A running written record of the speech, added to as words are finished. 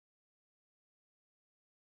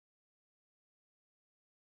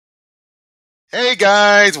Hey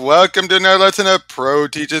guys, welcome to another lesson of Pro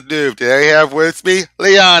Teachers Noob. Today I have with me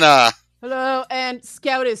Liana. Hello, and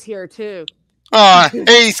Scout is here too.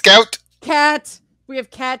 Hey Scout. Cat. We have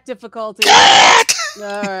cat difficulties. Cat!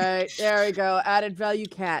 All right, there we go. Added value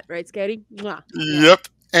cat, right, Scotty? Yep.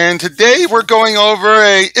 And today we're going over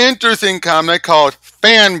a interesting comic called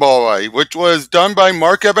Fanboy, which was done by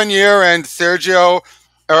Mark Evanier and Sergio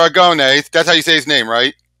Aragones. That's how you say his name,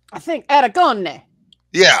 right? I think Aragones.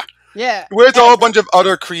 Yeah. Yeah. With a whole bunch of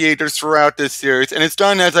other creators throughout this series, and it's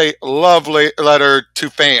done as a lovely letter to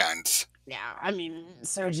fans. Yeah, I mean,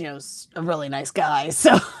 Sergio's a really nice guy,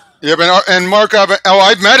 so. Yeah, and Mark,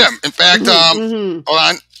 I've met him. In fact, hold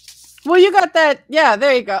on. Well, you got that. Yeah,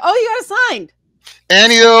 there you go. Oh, you got it signed. And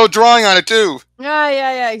he did a little drawing on it too.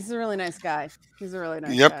 Yeah. He's a really nice guy. He's a really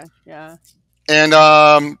nice guy. Yeah. And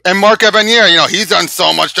Mark Evanier, he's done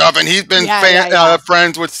so much stuff, and he's been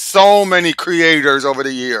friends with so many creators over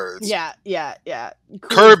the years. Yeah. Cool,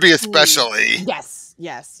 Kirby especially.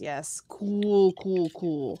 Yes.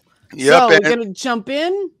 Cool. Yep. So we're gonna jump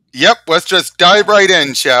in. Yep. Let's just dive right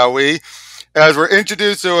in, shall we? As we're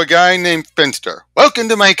introduced to a guy named Finster. Welcome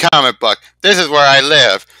to my comic book. This is where I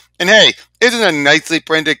live. And hey, isn't it a nicely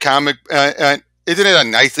printed comic? Isn't it a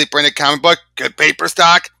nicely printed comic book? Good paper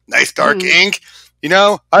stock, nice dark ink.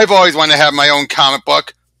 I've always wanted to have my own comic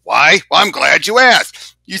book. Why? Well, I'm glad you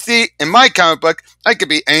asked. You see, in my comic book, I could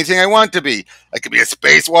be anything I want to be. I could be a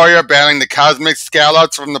space warrior battling the cosmic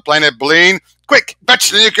scallops from the planet Bolland. Quick,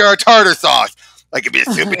 fetch the nuclear tartar sauce. I could be a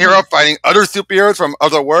superhero fighting other superheroes from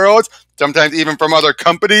other worlds, sometimes even from other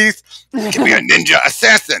companies. I could be a ninja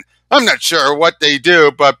assassin. I'm not sure what they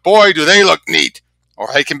do, but boy, do they look neat.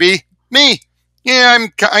 Or I can be me. Yeah,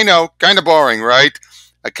 I know, kind of boring, right?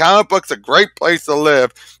 A comic book's a great place to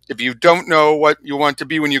live if you don't know what you want to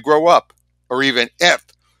be when you grow up, or even if.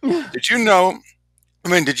 Did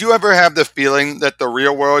you ever have the feeling that the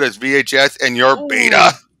real world is VHS and you're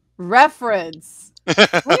beta? Reference. What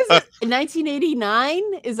is it? 1989?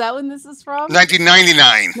 Is that when this is from?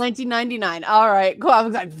 1999. 1999. All right, cool. I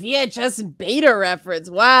was like, VHS and beta reference.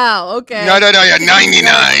 Wow, okay. No,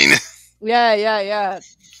 99. Yeah.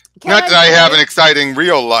 Not that I have an exciting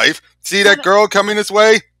real life. See that girl coming this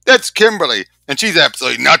way? That's Kimberly, and she's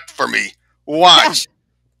absolutely nuts for me. Watch.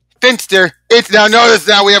 Finster, notice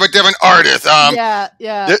now we have a different artist. Yeah.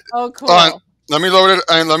 Oh, cool. Let me load it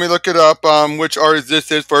and let me look it up. Which artist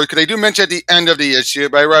this is for? Because they do mention at the end of the issue,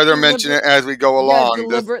 but I'd rather mention it as we go along. Yeah,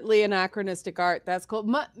 deliberately anachronistic art. That's cool.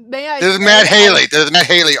 May I? This is Matt Haley. This is Matt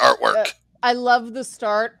Haley artwork. I love the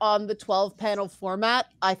start on the 12-panel format.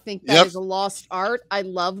 I think that is a lost art. I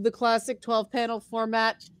love the classic 12-panel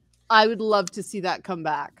format. I would love to see that come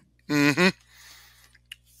back. Mm-hmm.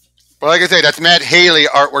 But like I say, that's Matt Haley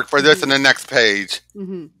artwork for this and the next page.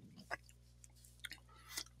 Mm-hmm.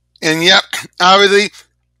 And yep, obviously,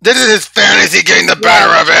 this is his fantasy getting the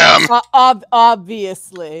better of him.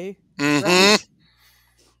 Obviously. Mm-hmm. Right.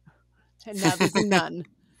 And now there's none.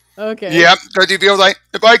 Okay. Yep, because he feels like,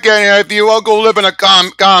 if I can't have you, I'll go live in a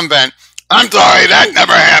convent. I'm sorry, that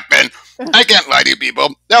never happened. I can't lie to you people.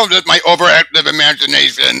 That was just my overactive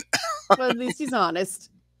imagination. But at least he's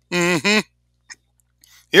honest. Mm-hmm.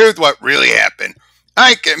 Here's what really happened.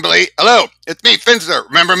 Hi, Kimberly. Hello, it's me, Finster.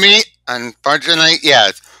 Remember me? Unfortunately,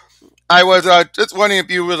 yes. I was just wondering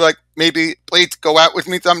if you would maybe please go out with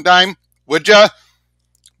me sometime. Would ya?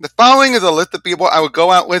 The following is a list of people I would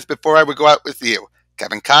go out with before I would go out with you.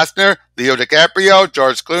 Kevin Costner, Leo DiCaprio,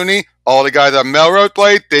 George Clooney, all the guys on Melrose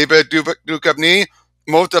Place, David Duchovny,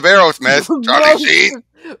 most of Aerosmith, Charlie Sheen,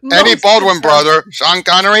 Eddie Baldwin brother, Sean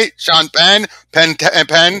Connery, Sean Penn, Penn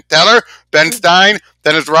Teller, Ben Stein,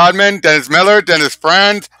 Dennis Rodman, Dennis Miller, Dennis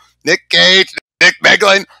Franz, Nick Cage, Nick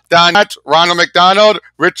Meglin, Don Knotts, Ronald McDonald,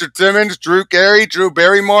 Richard Simmons, Drew Carey, Drew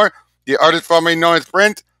Barrymore, the artist formerly known as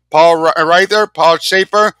Brent, Paul Reiser, Paul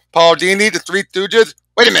Schaefer, Paul Dini, the Three Stooges.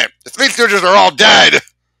 Wait a minute, the Three Stooges are all dead.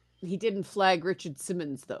 He didn't flag Richard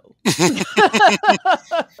Simmons, though. Notice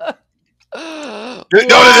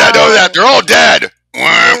that, they're all dead.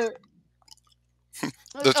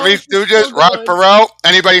 The Three Stooges, Ross Perot,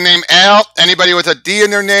 anybody named Al, anybody with a D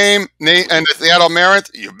in their name, and the Seattle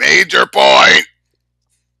Mariners, you made your point.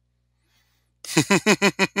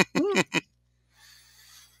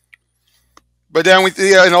 But then we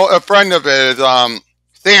see a friend of his,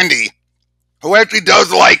 Sandy, who actually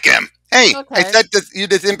does like him. Hey, I sent you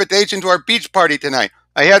this invitation to our beach party tonight.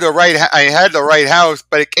 I had the right house,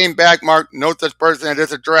 but it came back marked no such person at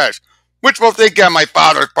this address. Which will think on my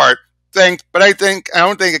father's part. Thanks, but I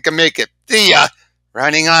don't think it can make it. See ya.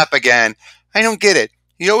 Running off again. I don't get it.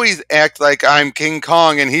 He always acts like I'm King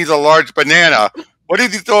Kong and he's a large banana. What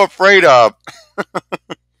is he so afraid of?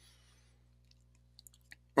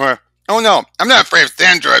 Oh no, I'm not afraid of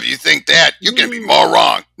Sandra. If you think that, you can be more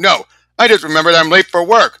wrong. No, I just remembered I'm late for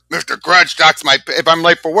work. If I'm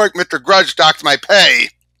late for work, Mr. Grudge docks my pay.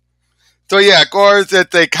 So yeah, of course,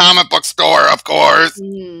 it's a comic book store, of course.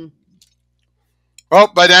 Oh,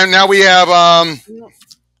 but then now we have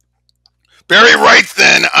Barry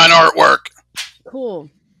Wrightson on artwork. Cool.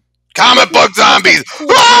 Comic book zombies. Cool.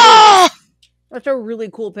 That's a really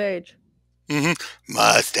cool page.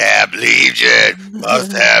 Must have Legion.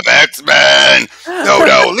 Must have X-Men.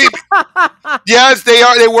 No, Legion. Yes, they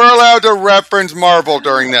are. They were allowed to reference Marvel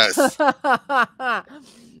during this.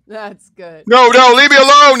 That's good. No, leave me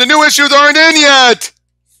alone. The new issues aren't in yet.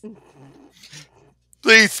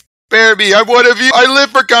 Please spare me. I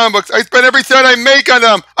live for comic books. I spend every cent I make on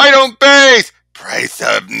them. I don't base. Price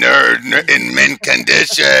of nerd in mint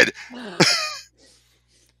condition.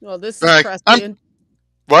 Well, this is prescient.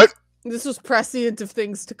 What? This was prescient of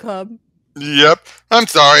things to come. Yep. I'm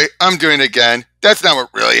sorry. I'm doing it again. That's not what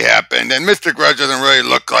really happened. And Mr. Grudge doesn't really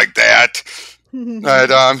look like that.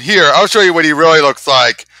 But here, I'll show you what he really looks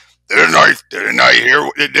like. Didn't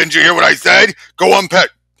you hear what I said? Go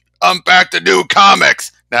unpack the new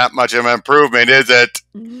comics. Not much of an improvement, is it?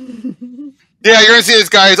 Yeah, you're gonna see this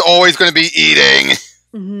guy is always gonna be eating.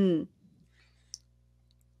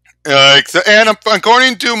 And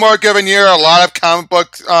according to Mark Evanier, a lot of comic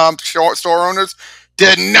book store owners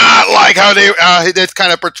did not like how this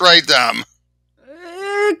kind of portrayed them.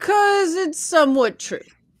 Because it's somewhat true.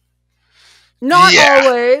 Not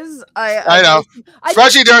always. I know.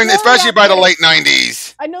 Especially by the late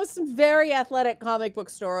 90s. I know some very athletic comic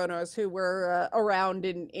book store owners who were around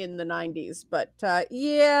in the 90s. But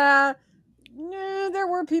there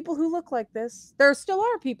were people who look like this. There still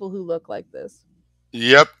are people who look like this.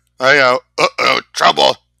 Yep. I know. Uh-oh,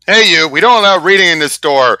 trouble. Hey, you, we don't allow reading in this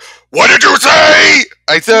store. What did you say?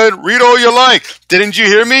 I said, read all you like. Didn't you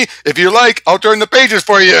hear me? If you like, I'll turn the pages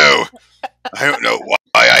for you. I don't know why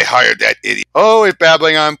I hired that idiot. Oh, he's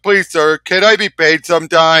babbling on. Please, sir, can I be paid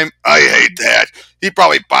sometime? I hate that. He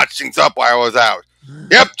probably botched things up while I was out.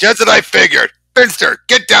 Yep, just as I figured. Finster,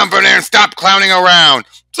 get down from there and stop clowning around.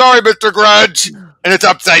 Sorry, Mr. Grudge. And it's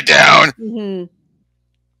upside down.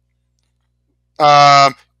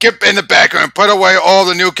 Get in the background and put away all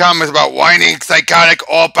the new comments about whining, psychotic,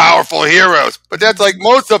 all-powerful heroes. But that's like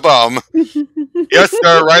most of them. Yes,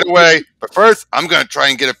 sir, right away. But first, I'm going to try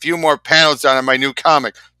and get a few more panels done on my new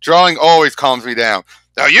comic. Drawing always calms me down.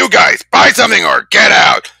 Now, you guys, buy something or get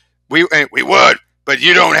out. We would, but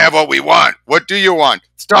you don't have what we want. What do you want?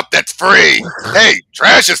 Stuff that's free. Hey,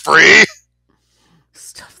 trash is free.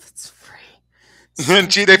 Stuff that's free.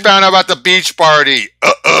 And they found out about the beach party.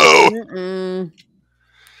 Uh-oh.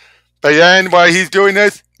 But then, while he's doing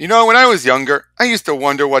this, you know, when I was younger, I used to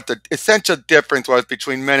wonder what the essential difference was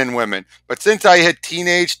between men and women. But since I hit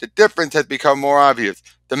teenage, the difference has become more obvious.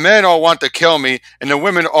 The men all want to kill me, and the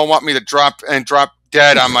women all want me to drop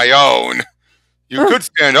dead on my own. You could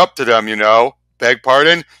stand up to them, you know. Beg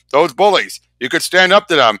pardon? Those bullies. You could stand up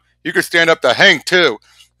to them. You could stand up to Hank, too.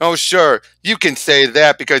 Oh, sure, you can say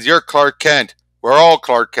that because you're Clark Kent. We're all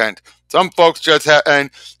Clark Kent. Some folks just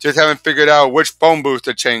haven't figured out which phone booth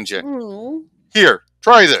to change it. Here,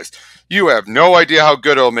 try this. You have no idea how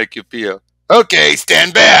good it'll make you feel. Okay,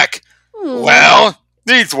 stand back. Well,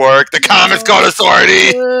 these work. The Comics Code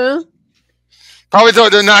Authority. Probably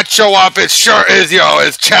thought to not show off his shirt, his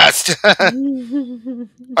chest.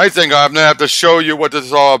 I think I'm gonna have to show you what this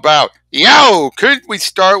is all about. Yo, couldn't we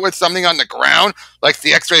start with something on the ground, like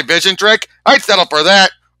the X-ray vision trick? I'd settle for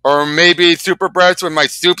that. Or maybe super breaths when my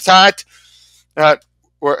soup's hot.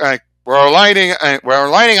 We're alighting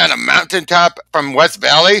on a mountaintop from West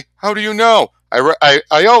Valley. How do you know? I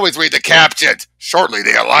always read the captions. Shortly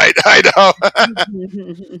they alight. I know.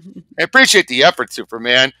 I appreciate the effort,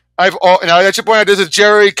 Superman. Now I should point out this is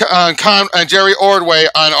Jerry Ordway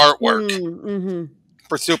on artwork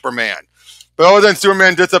for Superman. But then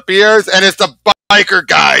Superman disappears, and it's the biker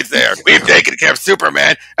guys there. We've taken care of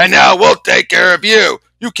Superman, and now we'll take care of you.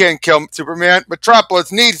 You can't kill Superman.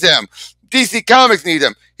 Metropolis needs him. DC Comics need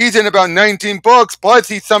him. He's in about 19 books, plus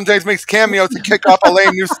he sometimes makes cameos to kick off a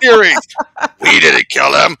lame new series. We didn't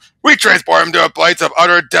kill him. We transport him to a place of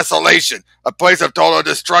utter desolation, a place of total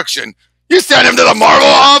destruction. You sent him to the Marvel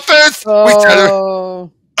office?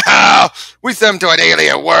 We sent him to an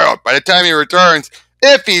alien world. By the time he returns,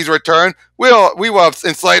 if he's returned, we will have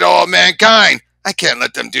enslaved all of mankind. I can't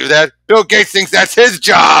let them do that. Bill Gates thinks that's his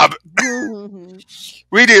job.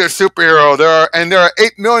 We need a superhero. There are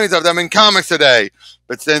 8 million of them in comics today.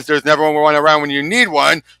 But since there's never one around when you need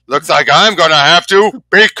one, looks like I'm going to have to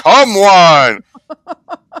become one.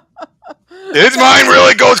 His mind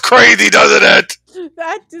really goes crazy, doesn't it?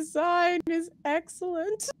 That design is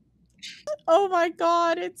excellent. Oh my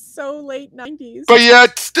god, it's so late 90s. But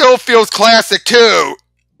yet still feels classic too.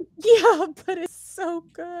 Yeah, but it's so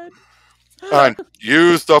good.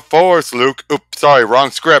 Use the force, Luke. Oops, sorry, wrong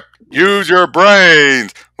script. Use your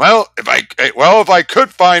brains. Well, if I could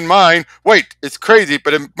find mine. Wait, it's crazy,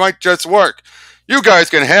 but it might just work. You guys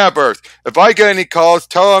can have Earth. If I get any calls,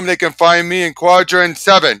 tell them they can find me in Quadrant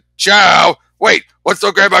 7. Ciao. Wait, what's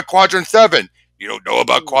so great about Quadrant 7? You don't know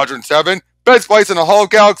about Quadrant 7? Best place in the whole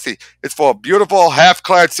galaxy. It's full of beautiful,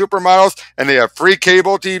 half-clad supermodels, and they have free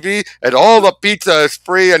cable TV, and all the pizza is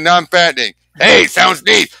free and non-fattening. Hey, sounds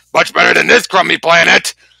neat. Much better than this crummy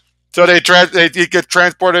planet. So they get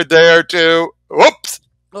transported there to. Whoops.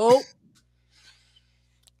 Oh.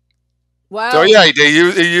 Wow. So yeah,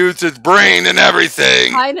 he used his brain and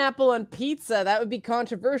everything. Pineapple on pizza. That would be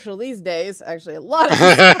controversial these days. Actually, a lot of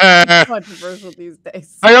controversial these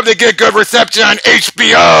days. I hope they get good reception on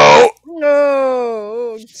HBO.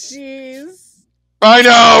 Oh, jeez. I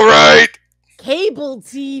know, right? Cable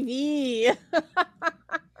TV.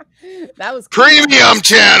 That was cool. Premium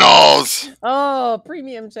channels. Oh,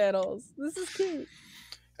 premium channels. This is cute.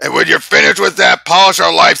 And when you're finished with that, polish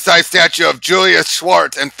our life-size statue of Julius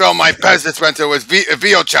Schwartz and fill my Pez dispenser with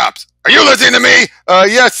veal chops. Are you listening to me?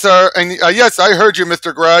 Yes, sir. And yes, I heard you,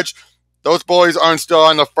 Mr. Grudge. Those boys aren't still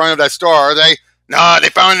on the front of that store, are they? Nah, they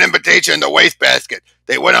found an invitation in the wastebasket.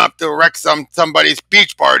 They went up to wreck somebody's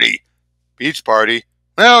beach party. Beach party?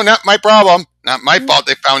 Well, not my problem. Not my fault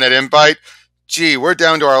they found that invite. Gee, we're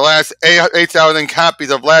down to our last 8,000 copies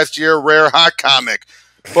of last year's rare hot comic.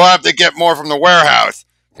 We'll have to get more from the warehouse.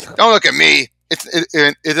 Don't look at me.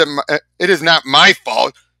 It is not my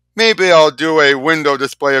fault. Maybe I'll do a window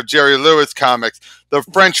display of Jerry Lewis comics. The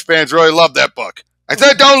French fans really love that book. I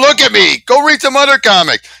said, don't look at me. Go read some other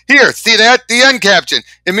comic. Here, see that? The end caption.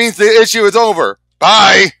 It means the issue is over.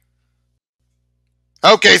 Bye.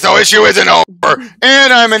 Okay, so issue isn't over.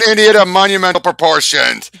 And I'm an idiot of monumental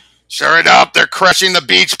proportions. Sure enough, they're crushing the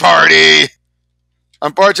beach party.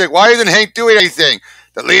 Unfortunately, why isn't Hank doing anything?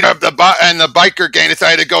 The leader of the biker gang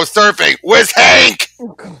decided to go surfing. Where's Hank? Oh,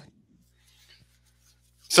 God.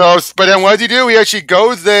 So, but then what does he do? He actually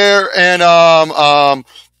goes there and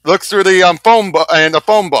looks through the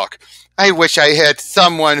phone book. I wish I had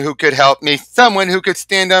someone who could help me. Someone who could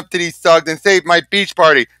stand up to these thugs and save my beach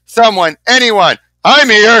party. Someone, anyone. I'm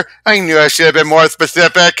here. I knew I should have been more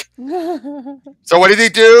specific. So what does he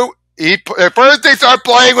do? At first they start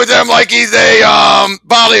playing with him like he's a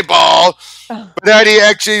volleyball. But then he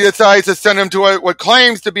actually decides to send him to what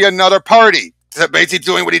claims to be another party. So basically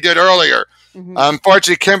doing what he did earlier. Mm-hmm.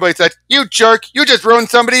 Unfortunately, Kimberly said, you jerk, you just ruined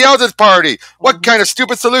somebody else's party. What kind of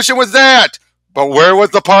stupid solution was that? But where was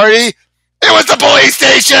the party? It was the police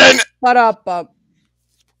station! Shut up, Bob.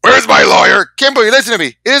 Where's my lawyer? Kimberly, listen to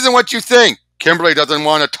me. It isn't what you think. Kimberly doesn't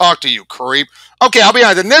want to talk to you, creep. Okay, I'll be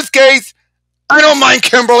honest. In this case, I don't mind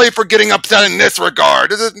Kimberly for getting upset in this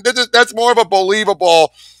regard. That's more of a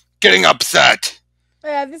believable getting upset.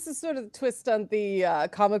 Yeah, this is sort of the twist on the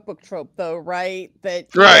comic book trope, though, right? That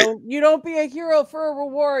you don't be a hero for a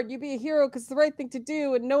reward. You be a hero because it's the right thing to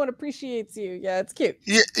do, and no one appreciates you. Yeah, it's cute.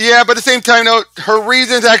 Yeah, but at the same time, though, her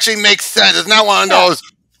reasons actually make sense. It's not one of those,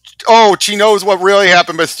 oh, she knows what really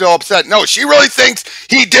happened, but still upset. No, she really thinks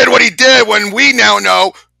he did what he did when we now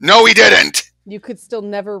know, no, he didn't. You could still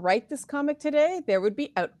never write this comic today. There would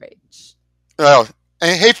be outrage. Oh,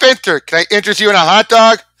 hey, Finster, can I interest you in a hot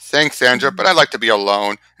dog? Thanks, Sandra, but I'd like to be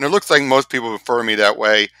alone. And it looks like most people prefer me that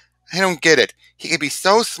way. I don't get it. He can be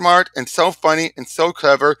so smart and so funny and so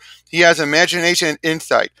clever. He has imagination and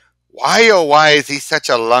insight. Why, oh, why is he such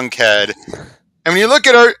a lunkhead? And when you look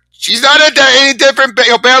at her, she's not any different,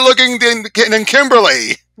 bad looking than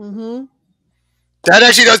Kimberly. Mm-hmm. That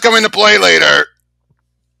actually does come into play later.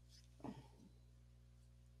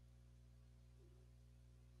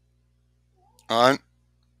 On.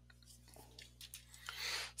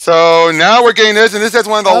 So now we're getting this, and this is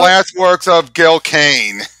one of the last works of Gil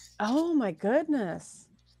Kane. Oh my goodness!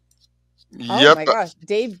 Yep. Oh my gosh,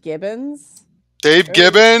 Dave Gibbons. Dave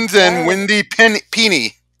Gibbons and Wendy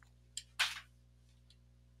Pini.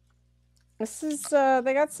 This is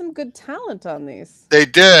they got some good talent on these. They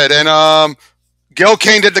did, and Gil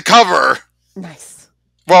Kane did the cover. Nice.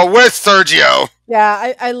 Well, with Sergio.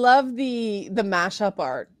 Yeah, I love the mashup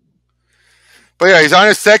art. But yeah, he's on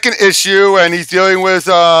his second issue, and he's dealing with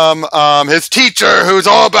his teacher, who's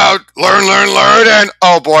all about learn, and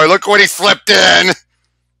oh boy, look what he slipped in.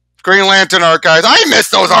 Green Lantern archives. I miss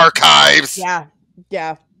those archives.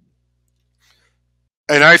 Yeah.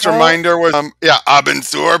 A nice reminder was,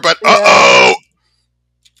 Abensur, but uh-oh.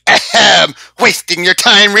 Ahem! Wasting your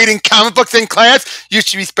time reading comic books in class? You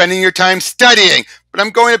should be spending your time studying. But I'm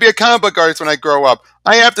going to be a comic book artist when I grow up.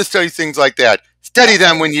 I have to study things like that. Study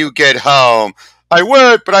them when you get home. I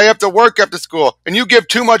would, but I have to work after school, and you give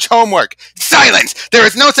too much homework. Silence! There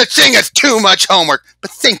is no such thing as too much homework.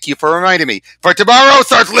 But thank you for reminding me. For tomorrow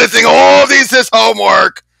starts listing all these as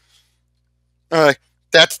homework.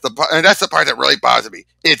 That's the part that really bothers me.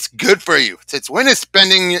 It's good for you. Since when is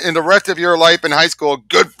spending in the rest of your life in high school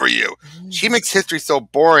good for you? She makes history so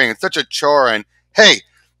boring and such a chore. And hey,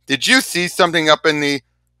 did you see something up in the?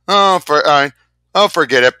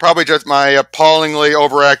 Forget it. Probably just my appallingly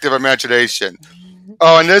overactive imagination.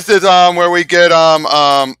 Oh, and this is where we get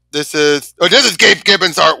this is Gabe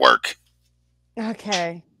Gibbons' artwork.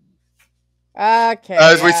 Okay. Okay.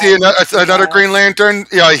 As we see another Green Lantern,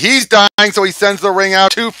 he's dying, so he sends the ring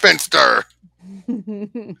out to Finster.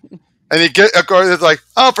 And of course, it's like,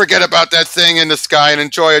 I'll forget about that thing in the sky and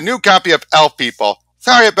enjoy a new copy of Elf People.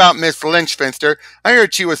 Sorry about Miss Lynch, Finster. I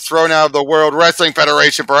heard she was thrown out of the World Wrestling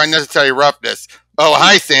Federation for unnecessary roughness. Oh,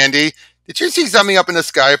 hi, Sandy. Did you see something up in the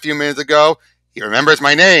sky a few minutes ago? He remembers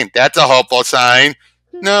my name. That's a hopeful sign.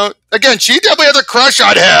 No, again, she definitely has a crush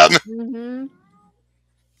on him. Mm-hmm.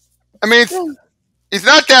 I mean, it's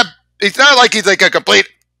not like he's like a complete,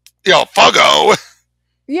 fuggo.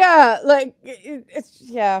 Yeah, like,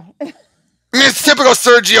 yeah. I mean, it's typical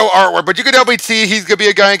Sergio artwork, but you could definitely see he's going to be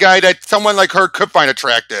a guy that someone like her could find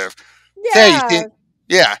attractive.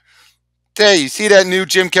 Yeah. Say, you see that new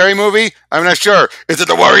Jim Carrey movie? I'm not sure. Is it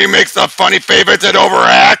the one where he makes the funny favorites and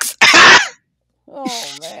overacts?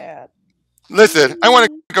 Oh, man. Listen, I want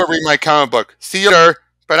to go read my comic book. See you later.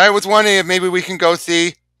 But I was wondering if maybe we can go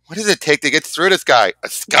see, what does it take to get through this guy? A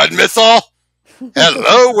Scud missile?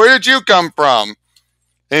 Hello, where did you come from?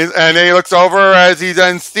 And then he looks over as he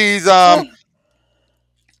then sees, yeah,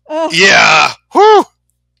 whew.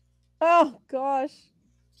 Oh, gosh.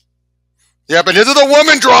 Yeah, but this is a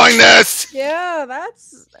woman drawing this. Yeah,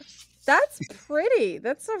 that's pretty.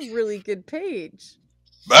 That's a really good page.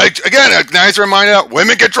 But again, a nice reminder that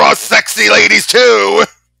women can draw sexy ladies too.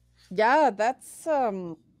 Yeah, that's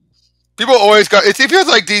People always got. It feels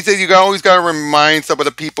like these days you always got to remind some of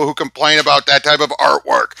the people who complain about that type of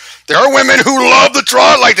artwork. There are women who love to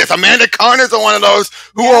draw it like this. Amanda Connor's one of those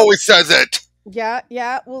who always says it.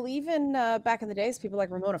 Yeah. Well, even back in the days, people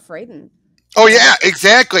like Ramona Fradon. Oh yeah,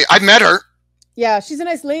 exactly. I met her. Yeah, she's a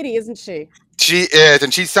nice lady, isn't she? She is,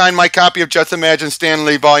 and she signed my copy of Just Imagine Stan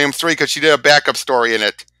Lee Volume 3 because she did a backup story in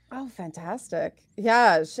it. Oh, fantastic.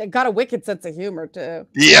 Yeah, she got a wicked sense of humor, too.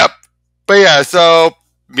 Yep. But yeah, so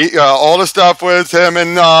all the stuff with him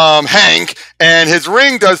and Hank, and his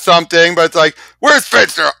ring does something, but it's like, where's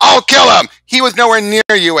Finster? I'll kill him! He was nowhere near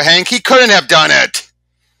you, Hank. He couldn't have done it.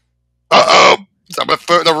 Uh-oh.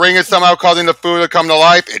 The ring is somehow causing the food to come to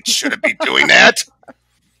life. It shouldn't be doing that.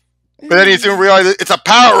 But then he soon realizes it's a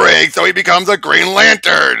power ring, so he becomes a Green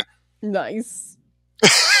Lantern. Nice.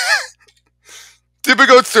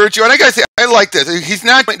 Typical Sergio, and I gotta say, I like this. He's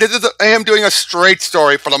not. I am doing a straight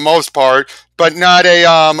story for the most part, but not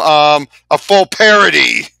a full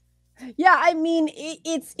parody. Yeah, I mean,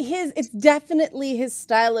 it's definitely his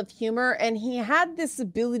style of humor, and he had this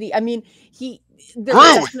ability. I mean,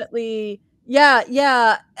 definitely.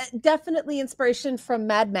 Yeah, definitely inspiration from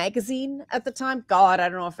Mad Magazine at the time. God, I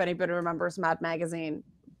don't know if anybody remembers Mad Magazine,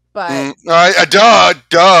 but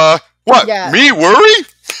duh. What? Yeah. Me worry?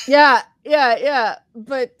 Yeah.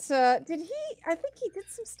 But did he? I think he did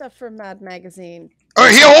some stuff for Mad Magazine. Oh,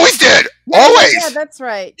 he always did. Always. Yeah, that's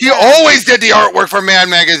right. He always did the artwork for Mad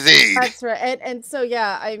Magazine. That's right. And so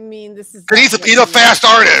yeah, I mean, this is. He's a fast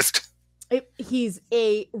artist. He's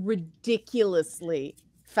a ridiculously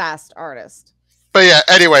fast artist. But yeah,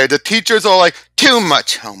 anyway, the teachers are like, too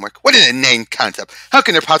much homework. What an inane concept. How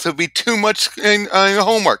can there possibly be too much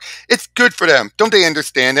homework? It's good for them. Don't they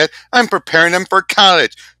understand it? I'm preparing them for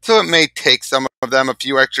college. So it may take some of them a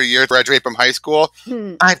few extra years to graduate from high school.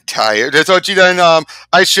 I'm tired. So she then,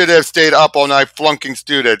 I should have stayed up all night flunking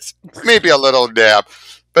students. Maybe a little nap.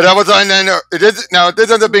 But that was this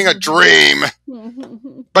ends up being a dream.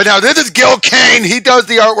 But now this is Gil Kane. He does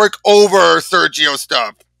the artwork over Sergio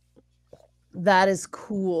stuff. That is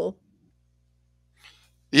cool.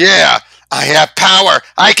 Yeah, I have power.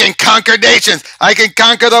 I can conquer nations. I can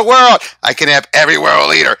conquer the world. I can have every world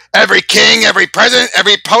leader, every king, every president,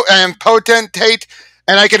 every potentate,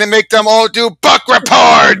 and I can make them all do book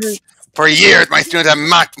reports. For years, my students have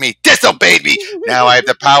mocked me, disobeyed me. Now I have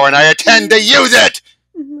the power, and I intend to use it.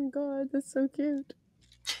 Oh my God, that's so cute.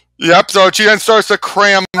 Yep, so she then starts to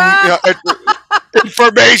cram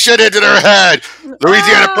information into their head.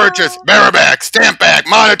 Louisiana Purchase, Merrimack, Stamp Bag,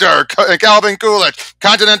 Monitor, Calvin Coolidge,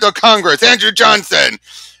 Continental Congress, Andrew Johnson.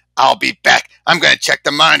 I'll be back. I'm going to check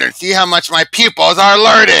the monitor and see how much my pupils are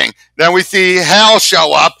learning. Then we see Hal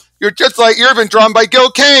show up. You're just like you've been drawn by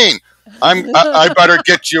Gil Kane. I better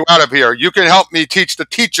get you out of here. You can help me teach the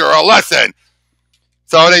teacher a lesson.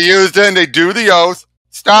 So they used it and they do the oath.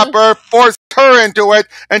 Stop her, force her into it,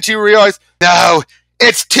 and she realized, no,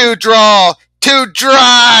 it's too dry.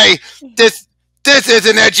 This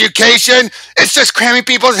isn't education. It's just cramming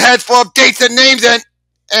people's heads full of dates and names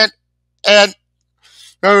and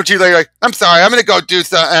she's like, I'm sorry, I'm gonna go do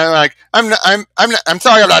something. I'm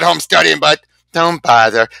sorry I'm not home studying, but don't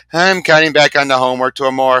bother. I'm cutting back on the homework to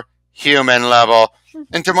a more human level.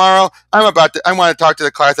 And tomorrow I want to talk to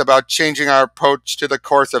the class about changing our approach to the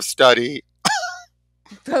course of study.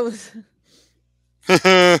 That was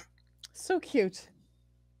so cute.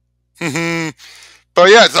 But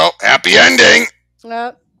yeah, so happy ending.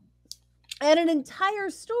 And an entire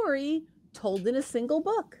story told in a single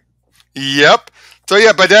book. Yep. So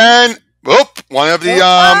yeah, but then, one of the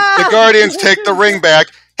Guardians take the ring back.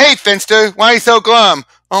 Hey, Finster, why are you so glum?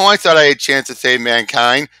 Oh, I thought I had a chance to save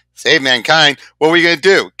mankind. Save mankind? What are we going to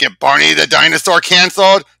do? Get Barney the dinosaur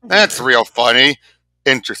canceled? That's real funny.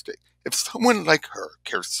 Interesting. If someone like her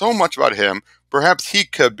cares so much about him, perhaps he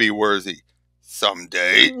could be worthy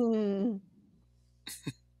someday.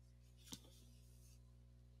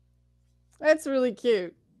 That's really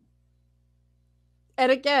cute.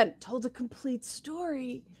 And again, told a complete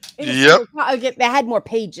story. Yep. They had more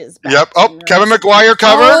pages. Yep. Oh, Kevin McGuire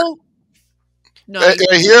cover. Oh. Nice.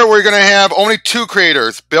 Here we're going to have only two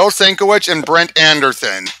creators, Bill Sienkiewicz and Brent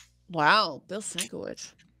Anderson. Wow, Bill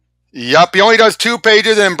Sienkiewicz. Yep, he only does 2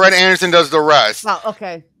 pages and Brent Anderson does the rest. Oh,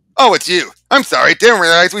 okay. Oh, it's you. I'm sorry, didn't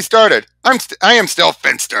realize we started. I am still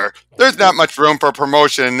Finster. There's not much room for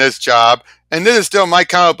promotion in this job, and this is still my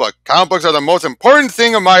comic book. Comic books are the most important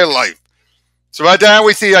thing of my life. So right now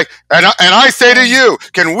we see, and I say to you,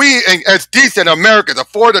 can we, as decent Americans,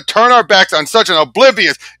 afford to turn our backs on such an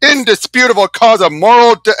oblivious, indisputable cause of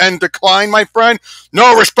moral decline, my friend?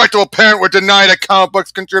 No respectable parent would deny that comic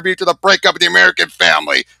books contribute to the breakup of the American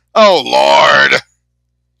family. Oh, Lord.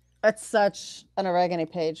 That's such an Aragonés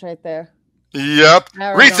page right there. Yep.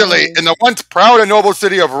 Recently, in the once proud and noble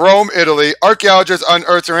city of Rome, Italy, archaeologists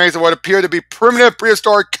unearthed remains of what appeared to be primitive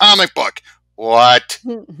prehistoric comic book. What?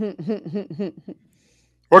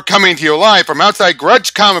 We're coming to you live from outside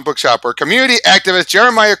Grudge Comic Book Shop, where community activist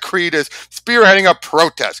Jeremiah Creed is spearheading a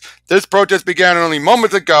protest. This protest began only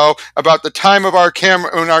moments ago, about the time of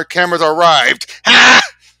when our cameras arrived. Ha!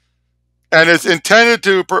 And is intended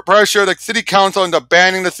to pressure the city council into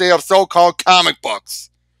banning the sale of so-called comic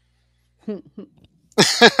books.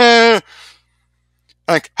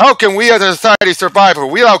 Like, how can we as a society survive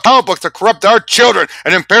if we allow comic books to corrupt our children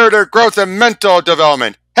and impair their growth and mental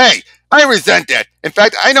development? Hey, I resent that. In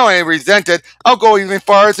fact, I know I resent it. I'll go even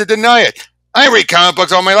far as to deny it. I read comic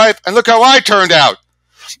books all my life, and look how I turned out.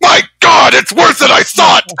 My God, it's worse than I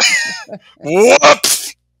thought!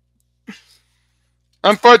 Whoops!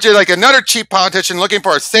 Unfortunately, like another cheap politician looking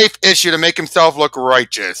for a safe issue to make himself look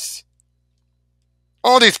righteous.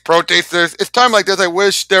 All these protesters, it's time like this I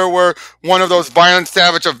wish there were one of those Violent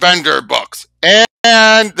Savage Avenger books.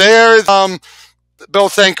 And there's Bill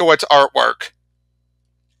Sienkiewicz artwork.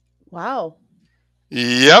 Wow.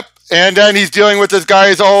 Yep. And then he's dealing with this guy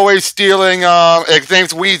who's always stealing, his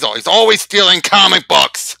name's Weasel. He's always stealing comic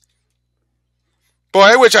books. Boy,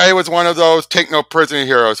 I wish I was one of those take no prisoner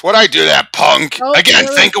heroes. What'd I do that, punk? Oh, again,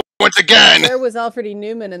 Sienkiewicz again. There was Alfred E.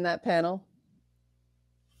 Newman in that panel.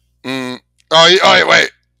 Oh,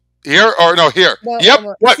 wait. Here or no, here? No, yep.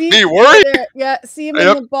 What? See, me worried? Yeah, see him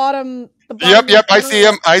in the bottom. Yep. I see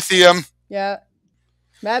him. I see him. Yeah.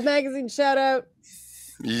 Mad Magazine shout out.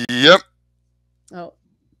 Yep. Oh.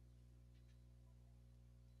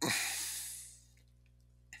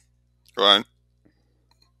 Go on.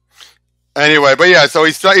 Anyway, but yeah, so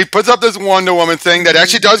he puts up this Wonder Woman thing that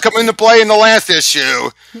actually does come into play in the last issue.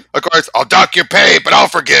 Of course, I'll dock your pay, but I'll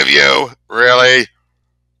forgive you. Really?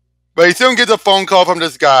 But he soon gets a phone call from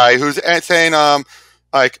this guy who's saying,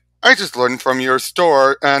 I just learned from your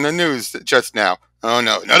store on the news just now. Oh,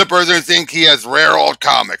 no. Another person thinks he has rare old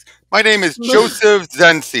comics. My name is Joseph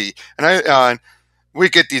Zensi, and we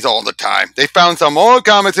get these all the time. They found some old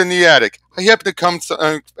comics in the attic. I happen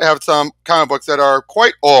to have some comic books that are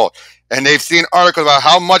quite old, and they've seen articles about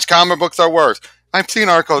how much comic books are worth. I've seen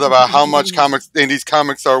articles about how much old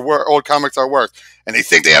comics are worth, and they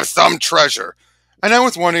think they have some treasure. And I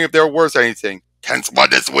was wondering if they're worth anything. Tense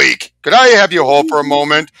one this week. Could I have you hold for a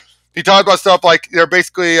moment? He talked about stuff like they're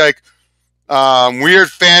basically like weird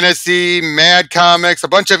fantasy, mad comics, a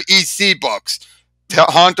bunch of EC books.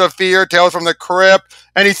 Haunt of Fear, Tales from the Crypt,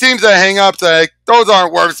 and he seems to hang up saying, those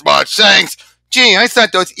aren't worth much, thanks. Gee, I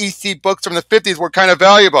thought those EC books from the 50s were kind of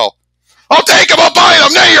valuable. I'll take them, I'll buy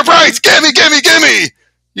them, name your price, gimme, gimme, gimme.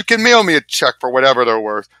 You can mail me a check for whatever they're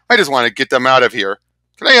worth. I just want to get them out of here.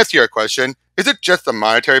 Can I ask you a question? Is it just the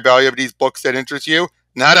monetary value of these books that interests you?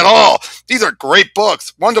 Not at all. These are great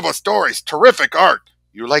books, wonderful stories, terrific art.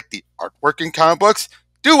 You like the artwork in comic books?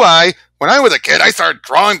 Do I? When I was a kid, I started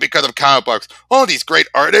drawing because of comic books. All these great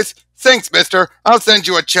artists. Thanks, mister. I'll send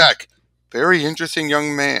you a check. Very interesting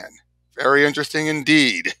young man. Very interesting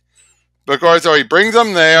indeed. But of course, so he brings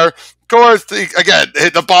them there. Of course, again,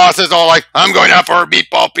 the boss is all like, I'm going out for a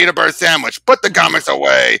meatball peanut butter sandwich. Put the comics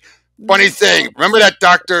away. Funny thing, remember that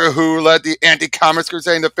Doctor Who led the anti-comics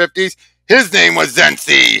crusade in the 50s? His name was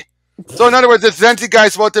Zenzi. So in other words, this Zenzi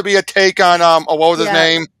guy's supposed to be a take on, what was his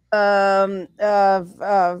name?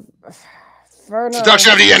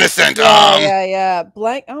 Seduction of the Innocent.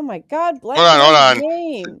 Blank. Oh my God. Blank. Hold on.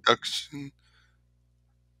 Name. Seduction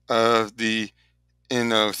of the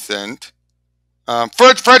Innocent.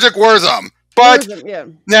 Frederick Wrightson. But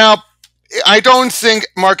now, I don't think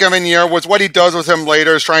Mark Evanier was what he does with him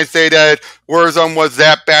later is trying to say that Wrightson was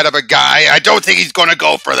that bad of a guy. I don't think he's going to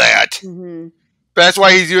go for that. Mm-hmm. That's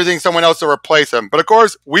why he's using someone else to replace him. But of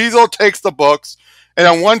course, Weasel takes the books, and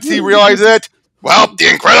then once he realizes it, well, the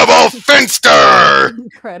incredible Finster!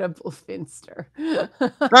 Incredible Finster.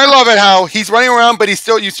 I love it how he's running around, but you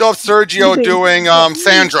still have Sergio doing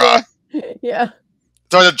Sandra. Yeah.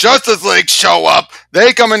 So the Justice League show up,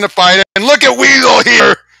 they come in to fight, and look at Weasel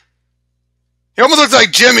here! He almost looks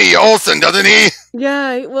like Jimmy Olsen, doesn't he?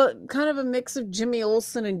 Yeah, well, kind of a mix of Jimmy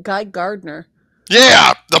Olsen and Guy Gardner.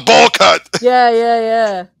 Yeah, the bowl cut.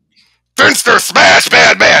 Yeah. Finster smash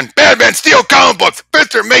Batman. Batman steal comic books.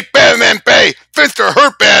 Finster make Batman pay. Finster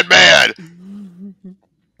hurt Batman.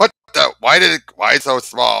 What the? Why so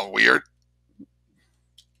small? Weird.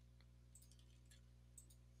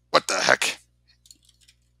 What the heck?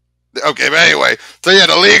 Okay, but anyway. So yeah,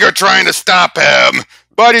 the League are trying to stop him.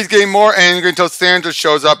 But he's getting more angry until Sandra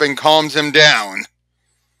shows up and calms him down.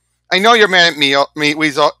 I know you're mad at me,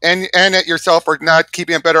 Weasel, and at yourself for not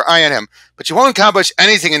keeping a better eye on him, but you won't accomplish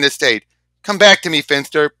anything in this state. Come back to me,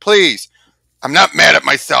 Finster, please. I'm not mad at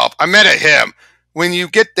myself. I'm mad at him. When you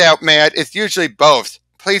get that mad, it's usually both.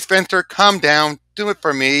 Please, Finster, calm down. Do it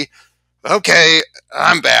for me. Okay,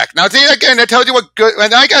 I'm back. Now, see, again, that tells you what good...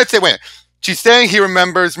 And I gotta say, wait. She's saying he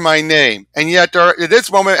remembers my name, and yet at this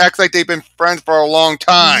moment, it acts like they've been friends for a long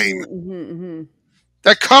time.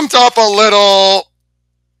 That comes off a little...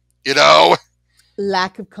 You know?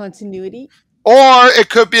 Lack of continuity. Or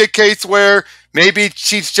it could be a case where maybe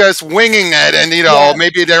she's just winging it and,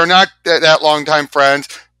 maybe they're not that long-time friends.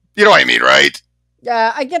 You know what I mean, right?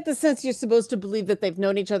 I get the sense you're supposed to believe that they've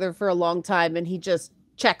known each other for a long time and he just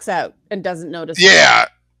checks out and doesn't notice. Yeah.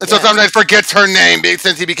 And so sometimes forgets her name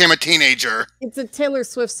since he became a teenager. It's a Taylor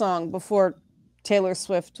Swift song before Taylor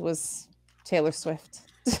Swift was Taylor Swift.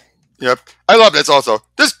 Yep. I love this also.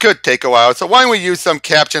 This could take a while, so why don't we use some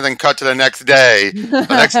captions and cut to the next day? The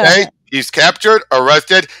next day, he's captured,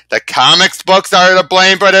 arrested. The comics books are to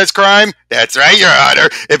blame for this crime. That's right, Your Honor.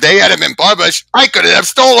 If they hadn't been published, I could have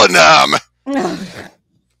stolen them.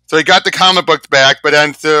 So he got the comic books back, but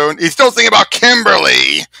then soon, he's still thinking about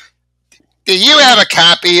Kimberly. Do you have a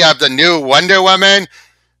copy of the new Wonder Woman?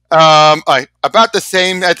 About the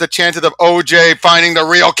same as the chances of OJ finding the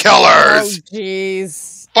real killers. Oh,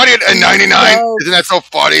 jeez. Funny in 99, isn't that so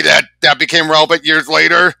funny that became relevant years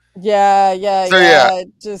later? Yeah.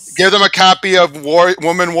 Just give them a copy of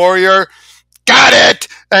Woman Warrior. Got it.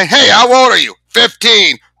 And hey, how old are you?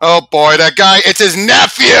 15. Oh boy, that guy, it's his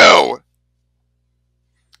nephew.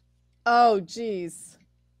 Oh, jeez.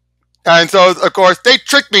 And so, of course, they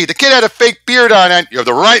tricked me. The kid had a fake beard on it. You have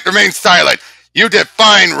the right to remain silent. You did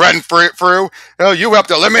fine, Renfrew. You helped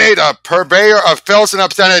eliminate a purveyor of filth and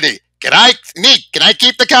obscenity. Can I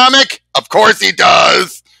keep the comic? Of course he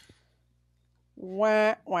does.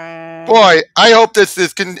 Wah, wah. Boy, I hope this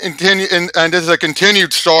is and this is a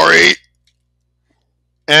continued story.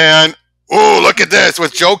 And look at this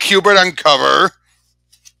with Joe Kubert on cover.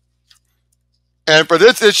 And for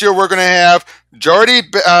this issue, we're going to have Jordi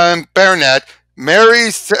Bernet, Mary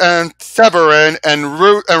Severin, and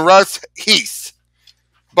Russ Heath.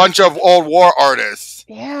 Bunch of old war artists.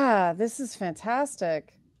 Yeah, this is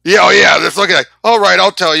fantastic. Yeah, let's look at it. All right,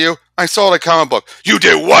 I'll tell you. I saw the comic book. You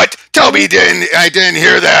did what? Tell me I didn't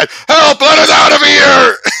hear that. Help, let us out of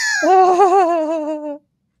here!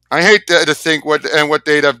 I hate to think what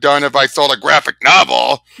they'd have done if I saw the graphic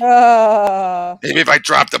novel. Maybe if I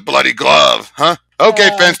dropped the bloody glove, huh? Okay,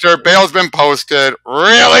 Finster, bail's been posted.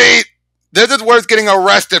 Really? This is worth getting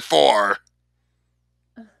arrested for.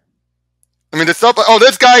 I mean, the stuff. Oh,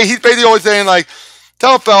 this guy, he's basically always saying, like,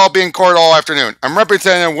 tell a fellow I'll be in court all afternoon. I'm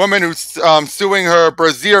representing a woman who's suing her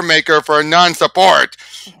brassiere maker for non-support.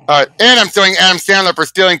 And I'm suing Adam Sandler for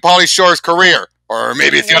stealing Pauly Shore's career. Or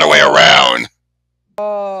maybe it's the other way around.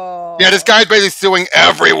 Oh. Yeah, this guy's basically suing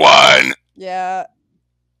everyone. Yeah.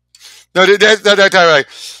 No, that time, like,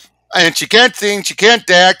 and she can't sing, she can't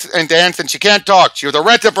dance, and she can't talk. She was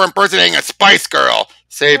arrested for impersonating a Spice Girl.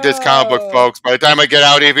 Save this comic book, folks. By the time I get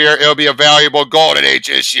out of here, it'll be a valuable Golden Age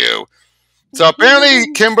issue. So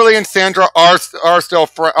apparently, Kimberly and Sandra are still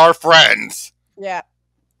friends. Yeah.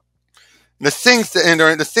 The thing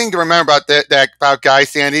to remember about Guy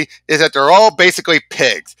Sandy is that they're all basically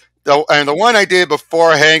pigs. And the one I did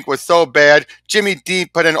before Hank was so bad, Jimmy D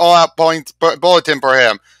put an all-out bulletin for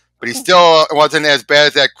him. But he still wasn't as bad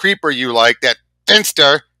as that creeper you like, that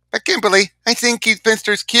Finster. But Kimberly, I think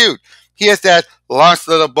Finster's cute. He has that lost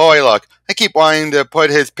little boy look. I keep wanting to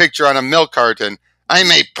put his picture on a milk carton. I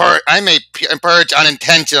may purge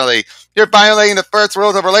unintentionally. You're violating the first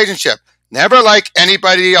rules of relationship. Never like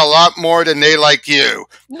anybody a lot more than they like you.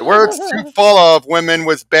 The world's too full of women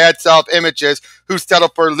with bad self-images who settle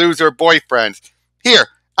for loser boyfriends. Here,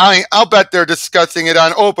 I'll bet they're discussing it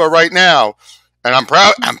on Oprah right now. And I'm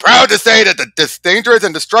proud to say that this dangerous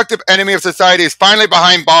and destructive enemy of society is finally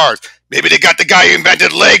behind bars. Maybe they got the guy who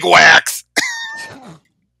invented leg wax. And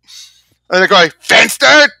they're going,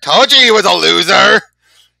 Finster? Told you he was a loser.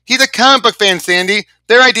 He's a comic book fan, Sandy.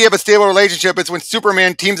 Their idea of a stable relationship is when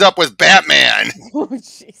Superman teams up with Batman. Oh,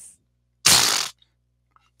 jeez.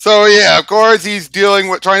 So, yeah, of course, he's trying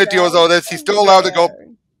to deal with all this. He's still allowed to go.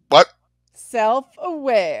 What?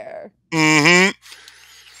 Self-aware. Mm-hmm.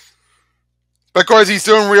 But, of course, he's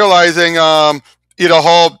soon realizing, Dr.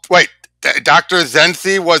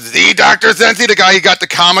 Zensi was the Dr. Zensi, the guy he got the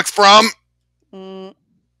comics from? Mm.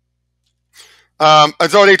 And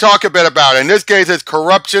so they talk a bit about it. In this case, it's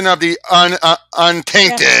corruption of the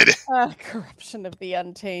untainted. Corruption of the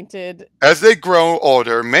untainted. As they grow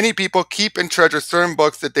older, many people keep and treasure certain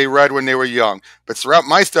books that they read when they were young. But throughout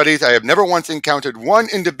my studies, I have never once encountered one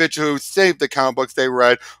individual who saved the comic books they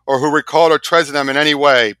read or who recalled or treasured them in any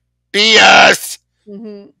way. BS!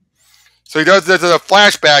 Mm-hmm. So he does this as a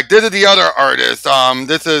flashback. This is the other artist.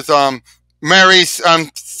 This is Mary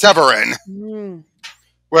Severin. Mm.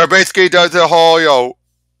 Where basically does the whole,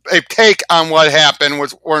 a take on what happened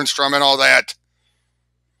with Wernstrom and all that.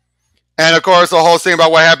 And of course, the whole thing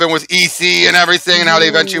about what happened with EC and everything and how they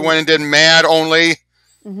eventually went and did Mad Only.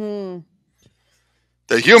 Mm-hmm.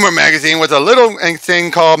 The humor magazine was a little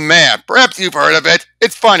thing called Mad. Perhaps you've heard of it.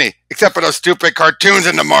 It's funny, except for those stupid cartoons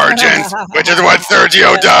in the margins, which is what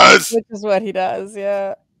Sergio does. Which is what he does,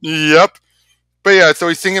 yeah. Yep. But yeah, so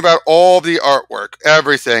he's singing about all the artwork,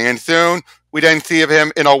 everything. And soon, we then see of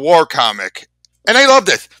him in a war comic. And I love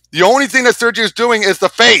this. The only thing that Sergio's doing is the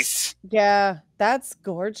face. Yeah, that's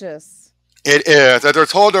gorgeous. It is. As they're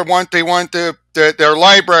told their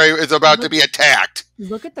library is about to be attacked.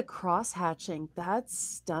 Look at the cross-hatching. That's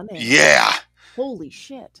stunning. Yeah. Holy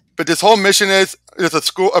shit. But this whole mission is this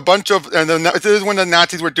is when the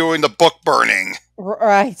Nazis were doing the book burning.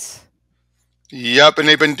 Right. Yep, and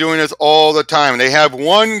they've been doing this all the time. They have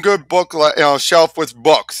one good book shelf with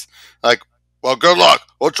books. Like, well, good luck.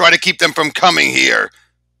 We'll try to keep them from coming here.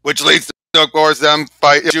 Which leads to, of course, them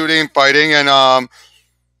shooting, fighting, and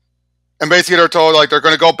basically they're told, like, they're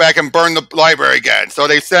going to go back and burn the library again. So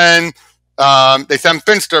they send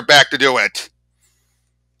Finster back to do it.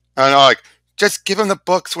 And like, just give them the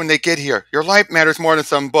books when they get here. Your life matters more than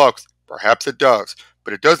some books. Perhaps it does.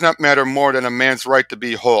 But it does not matter more than a man's right to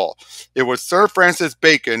be whole. It was Sir Francis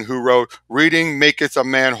Bacon who wrote, "Reading maketh a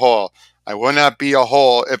man whole. I will not be a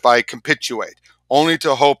whole if I capitulate, only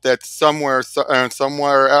to hope that someone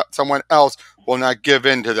else will not give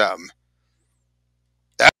in to them."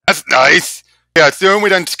 That's nice. Yeah, soon we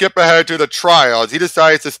then skip ahead to the trial as he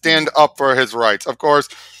decides to stand up for his rights. Of course,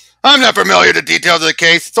 I'm not familiar with the details of the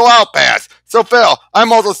case, so I'll pass. So Phil,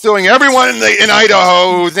 I'm also suing everyone in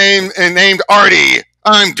Idaho who's named Artie.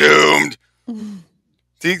 I'm doomed.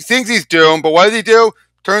 He thinks he's doomed, but what does he do?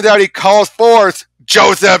 Turns out he calls forth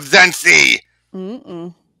Joseph Zensi.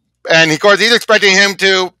 Mm-mm. And of course, he's expecting him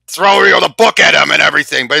to throw the book at him and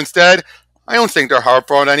everything. But instead, I don't think they're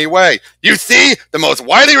harmful in any way. You see, the most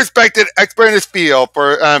widely respected expert in this field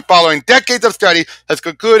for following decades of study has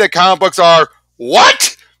concluded that comic books are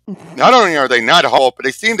what? Not only are they not whole, but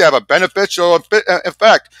they seem to have a beneficial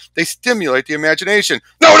effect. They stimulate the imagination.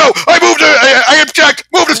 No, I object.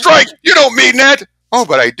 Move to strike. You don't mean that. Oh,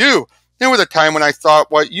 but I do. There was a time when I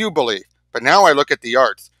thought what you believe, but now I look at the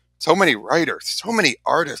arts. So many writers, so many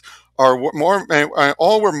artists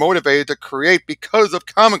all were motivated to create because of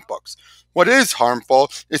comic books. What is harmful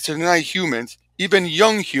is to deny humans, even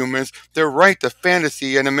young humans, their right to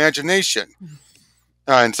fantasy and imagination.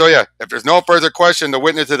 And so, yeah, if there's no further question, the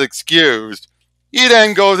witness is excused. He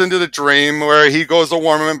then goes into the dream where he goes to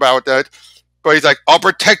warn him about that. But he's like, I'll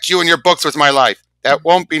protect you and your books with my life. That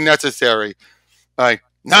won't be necessary. Like,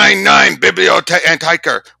 9-9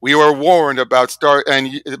 Bibliotheker. We were warned about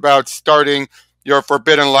starting your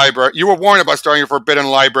forbidden library. You were warned about starting your forbidden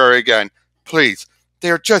library again. Please,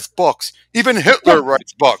 they are just books. Even Hitler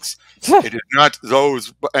writes books. It is not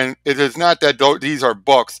those, and it is not that these are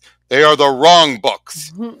books. They are the wrong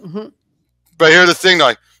books. But here's the thing,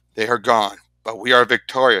 like, they are gone, but we are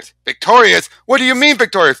victorious. Victorious? What do you mean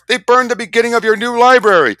victorious? They burned the beginning of your new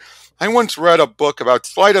library. I once read a book about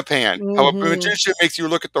sleight of hand, how a magician makes you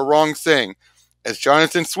look at the wrong thing. As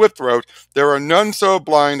Jonathan Swift wrote, there are none so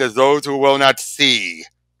blind as those who will not see.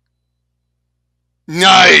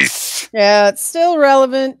 Nice! Yeah, it's still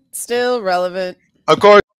relevant. Still relevant. Of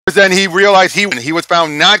course, then he realized he was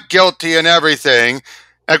found not guilty and everything.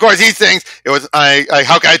 And of course, he thinks it was,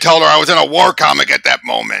 how can I tell her I was in a war comic at that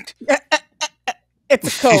moment?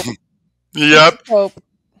 It's a cope. Yep. It's a cope.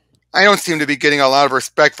 I don't seem to be getting a lot of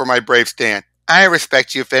respect for my brave stand. I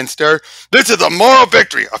respect you, Finster. This is a moral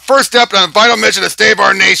victory, a first step on a vital mission to save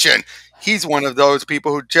our nation. He's one of those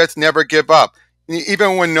people who just never give up,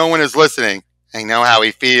 even when no one is listening. I know how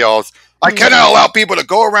he feels. I cannot allow people to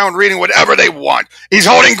go around reading whatever they want. He's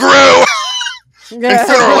holding Gru! And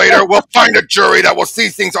sooner or later, we'll find a jury that will see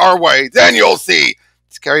things our way. Then you'll see.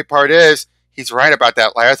 The scary part is, he's right about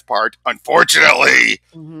that last part, unfortunately.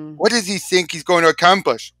 What does he think he's going to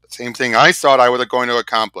accomplish? The same thing I thought I was going to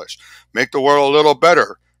accomplish. Make the world a little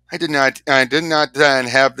better. I did not then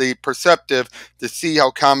have the perceptive to see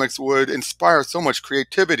how comics would inspire so much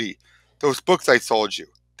creativity. Those books I sold you,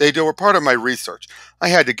 they were part of my research. I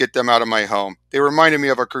had to get them out of my home. They reminded me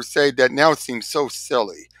of a crusade that now seems so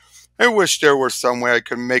silly. I wish there were some way I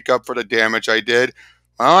could make up for the damage I did.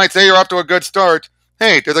 Well, I'd say you're off to a good start.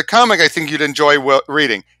 Hey, there's a comic I think you'd enjoy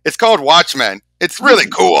reading. It's called Watchmen. It's really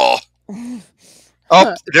cool.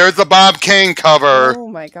 Oh, there's the Bob Kane cover. Oh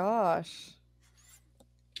my gosh.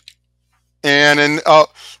 And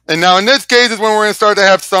now in this case is when we're going to start to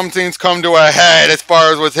have some things come to a head as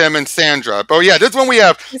far as with him and Sandra. But yeah, this one we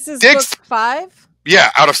have. This is book 5? Yeah,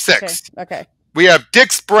 out of 6. Okay. We have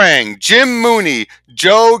Dick Sprang, Jim Mooney,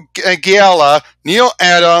 Joe Giella, Neal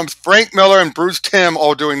Adams, Frank Miller, and Bruce Timm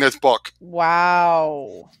all doing this book.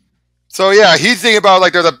 Wow. So yeah, he's thinking about,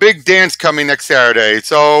 like, there's a big dance coming next Saturday.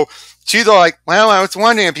 So she's all like, well, I was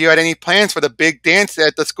wondering if you had any plans for the big dance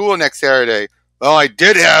at the school next Saturday. Well, I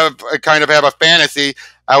did have a fantasy.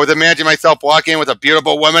 I was imagining myself walking with a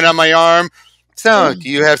beautiful woman on my arm. So, do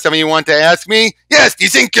you have something you want to ask me? Yes, do you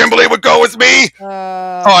think Kimberly would go with me?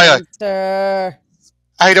 Yeah.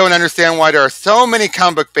 I don't understand why there are so many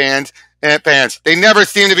comic book fans. They never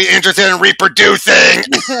seem to be interested in reproducing.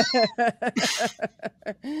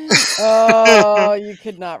 Oh, you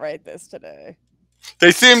could not write this today.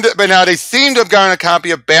 They seem to have gotten a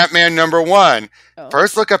copy of Batman #1. Oh.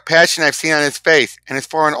 First look of passion I've seen on his face, and it's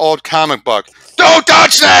for an old comic book. Don't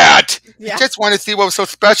touch that! Yeah. I just want to see what was so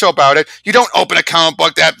special about it. You don't open a comic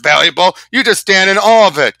book that valuable. You just stand in awe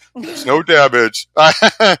of it. There's no damage.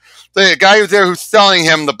 The guy who's there who's selling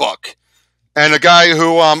him the book, and the guy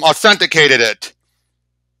who authenticated it,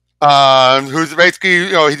 who's basically,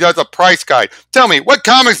 he does a price guide. Tell me, what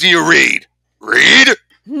comics do you read? Read?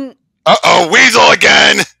 Uh-oh, Weasel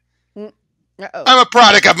again! I'm a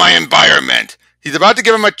product of my environment. He's about to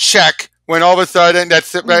give him a check when all of a sudden it's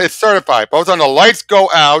certified. All of a sudden the lights go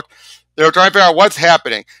out. They're trying to figure out what's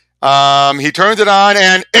happening. He turns it on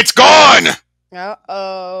and it's gone!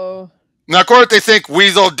 Uh-oh. Now, of course, they think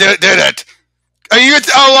Weasel did it. You get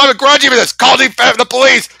a lot of grudge for this. Call the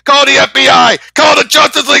police. Call the FBI. Call the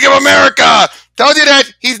Justice League of America. Tells you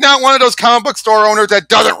that he's not one of those comic book store owners that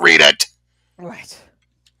doesn't read it. Right.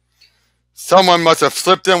 Someone must have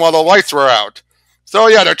slipped in while the lights were out. So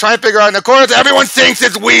yeah, they're trying to figure out, and of course everyone thinks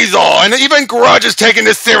it's Weasel, and even Grudge is taking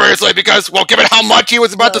this seriously because, well, given how much he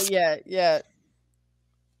was about to...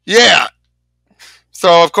 Yeah.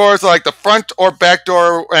 So, of course, like the front or back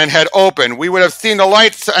door had opened, we would have seen the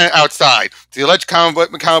lights outside. The alleged comic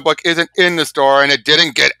book isn't in the store, and it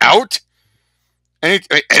didn't get out? Any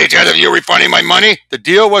chance of you refunding my money? The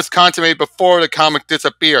deal was consummated before the comic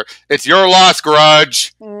disappeared. It's your loss,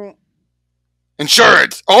 Grudge.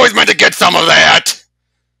 Insurance. Always meant to get some of that.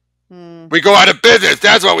 We go out of business.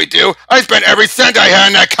 That's what we do. I spent every cent I had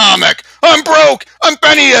in that comic. I'm broke. I'm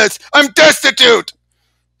penniless. I'm destitute.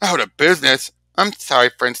 Out of business. I'm sorry,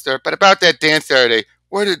 Finster, but about that dance Saturday,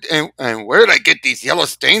 where did I get these yellow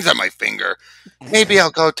stains on my finger? Maybe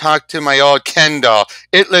I'll go talk to my old Ken doll.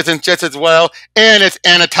 It listens just as well, and it's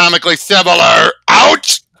anatomically similar.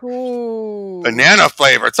 Ouch! Ooh. Banana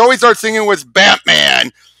flavor. So he starts singing with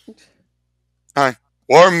Batman.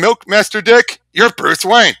 Warm milk, Master Dick? You're Bruce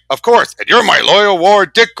Wayne, of course, and you're my loyal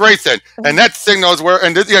ward, Dick Grayson. And that signals where,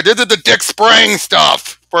 and this is the Dick Sprang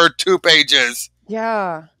stuff for 2 pages.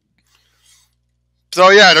 Yeah. So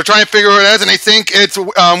yeah, they're trying to figure out who it is, and they think it's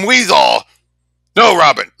Weasel. No,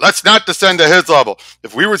 Robin, let's not descend to his level.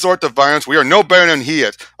 If we resort to violence, we are no better than he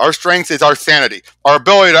is. Our strength is our sanity, our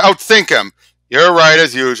ability to outthink him. You're right,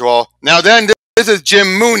 as usual. Now then, this is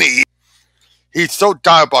Jim Mooney. He's so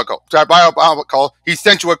diabolical, he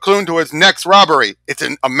sent you a clue to his next robbery. It's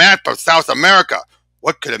a map of South America.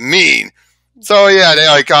 What could it mean? So yeah, they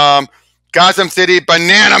like, Gotham City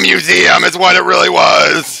Banana Museum is what it really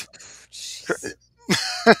was.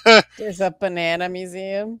 There's a banana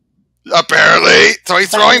museum. Apparently. So he's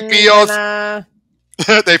throwing peels.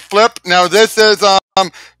 They flip. Now this is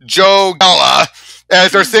Joe Giella,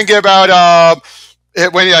 as they're thinking about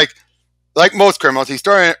when he like most criminals, he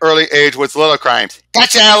started at an early age with little crimes.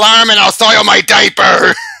 Catch an alarm and I'll soil my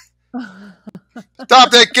diaper.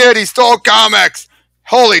 Stop that kid, he stole comics.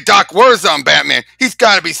 Holy Doc, where's Batman? He's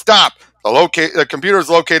got to be stopped. The computer's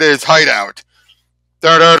located his hideout.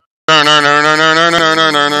 Come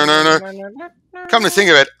to think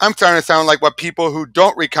of it, I'm starting to sound like what people who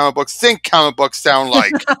don't read comic books think comic books sound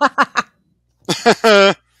like.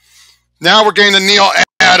 Now we're getting to Neal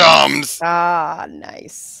Adams. Ah,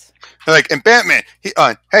 nice. Like, and Batman,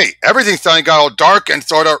 hey, everything's suddenly got all dark and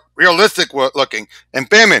sort of realistic looking. And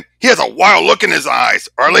Batman, he has a wild look in his eyes,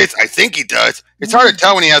 or at least I think he does. It's hard to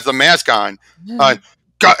tell when he has the mask on.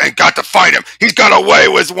 Got to fight him. He's got away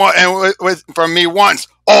from me once,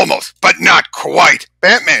 almost, but not quite.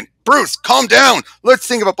 Batman, Bruce, calm down. Let's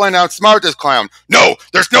think of a plan to outsmart this clown. No,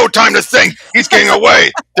 there's no time to think. He's getting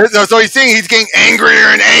away. So he's saying he's getting angrier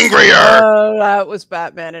and angrier. Oh, that was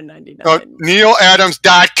Batman in '99.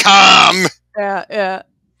 NealAdams.com. Yeah.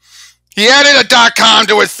 He added a .com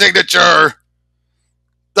to his signature.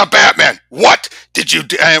 The Batman. What did you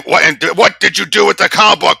do? What did you do with the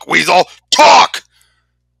comic book, Weasel? Talk.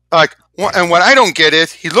 And what I don't get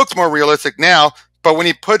is he looks more realistic now. But when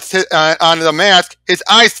he puts it on the mask, his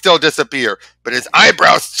eyes still disappear, but his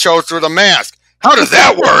eyebrows show through the mask. How does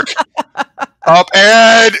that work?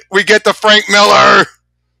 And we get the Frank Miller.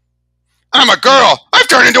 I'm a girl. I've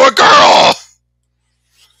turned into a girl.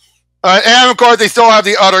 And of course, they still have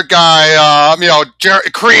the other guy,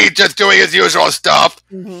 Jerry Creed, just doing his usual stuff.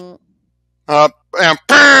 Mm-hmm. And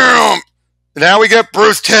boom! Now we get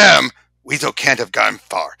Bruce Timm. Weasel can't have gone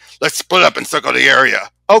far. Let's split up and circle the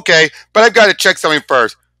area. Okay, but I've got to check something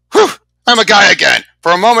first. Whew, I'm a guy again.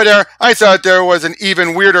 For a moment there, I thought there was an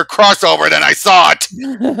even weirder crossover than I thought.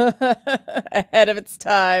 Ahead of its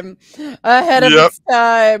time. Ahead of its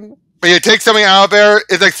time. But you take something out of there,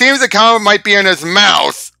 it seems the comic might be in his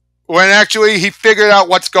mouth, when actually he figured out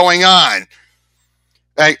what's going on.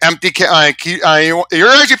 You're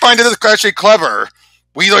actually finding this actually clever.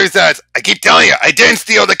 Weasel says, I keep telling you, I didn't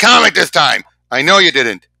steal the comic this time. I know you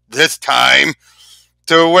didn't. This time.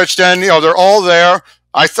 To which then, they're all there.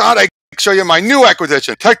 I thought I'd show you my new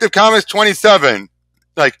acquisition, Detective Comics 27.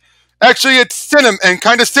 Actually, it's cinnamon and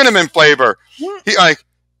kind of cinnamon flavor. Even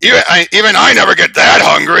I never get that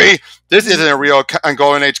hungry. This isn't a real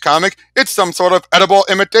Golden Age comic. It's some sort of edible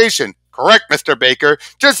imitation. Correct, Mr. Baker.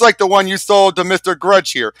 Just like the one you sold to Mr.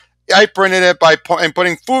 Grudge here. I printed it by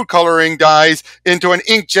putting food coloring dyes into an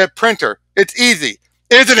inkjet printer. It's easy.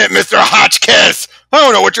 Isn't it, Mr. Hotchkiss? I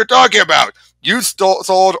don't know what you're talking about. You stole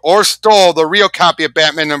the real copy of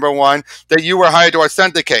Batman #1 that you were hired to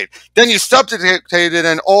authenticate. Then you substituted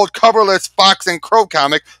an old coverless Fox and Crow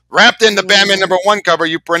comic wrapped in the Batman #1 cover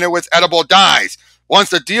you printed with edible dyes.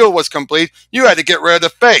 Once the deal was complete, you had to get rid of the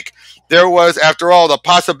fake. There was, after all, the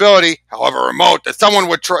possibility, however remote, that someone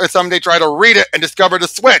would someday try to read it and discover the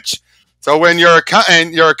switch. So when your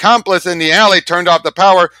accomplice in the alley turned off the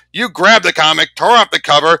power, you grabbed the comic, tore off the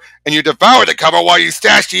cover, and you devoured the cover while you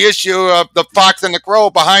stashed the issue of The Fox and the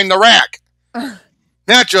Crow behind the rack.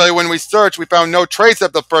 Naturally, when we searched, we found no trace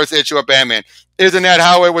of the first issue of Batman. Isn't that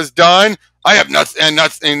how it was done? I'm not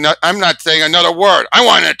saying another word. I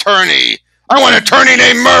want an attorney. I want an attorney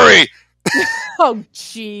named Murray. Oh,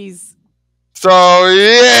 jeez. So,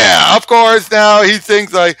 yeah, of course, now he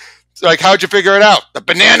thinks how'd you figure it out? The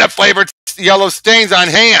banana flavored yellow stains on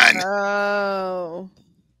hand. Oh.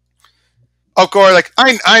 Of course,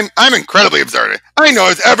 I'm incredibly observant. I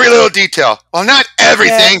notice every little detail. Well, not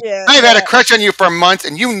everything. I've had a crush on you for months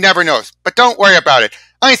and you never noticed. But don't worry about it.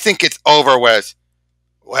 I think it's over with.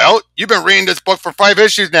 Well, you've been reading this book for 5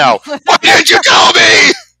 issues now. Why didn't you tell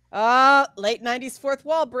me? Late 90s fourth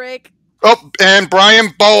wall break. Oh, and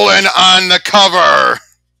Brian Bolland on the cover.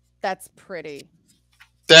 That's pretty.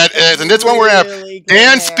 That is, and this one we're going to have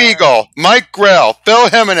Dan Spiegle, Mike Grell, Phil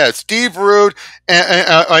Jiminez, Steve Rude,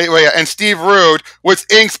 and Steve Rude, with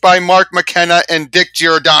inks by Mark McKenna and Dick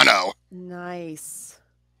Giordano. Nice.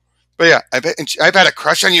 But yeah, I've had a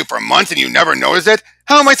crush on you for months and you never noticed it?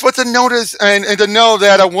 How am I supposed to notice and to know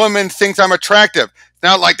that a woman thinks I'm attractive? It's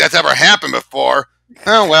not like that's ever happened before.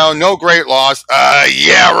 Oh, well, no great loss.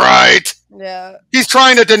 Yeah, right. Yeah. He's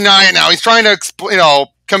trying to deny it now. He's trying to,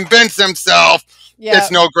 convince himself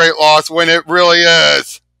it's no great loss when it really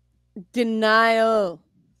is. Denial.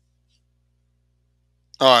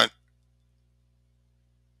 All right.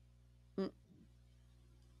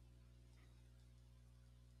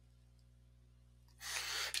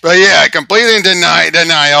 But yeah, completely in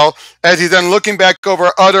denial as he's then looking back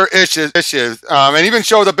over other issues, and even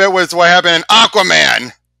shows a bit with what happened in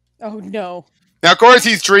Aquaman. Oh no! Now, of course,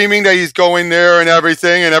 he's dreaming that he's going there and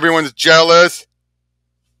everything, and everyone's jealous.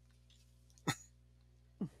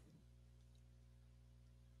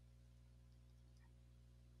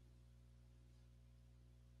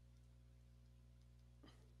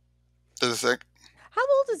 How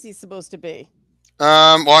old is he supposed to be?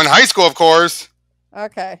 Well, in high school, of course.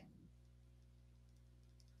 Okay.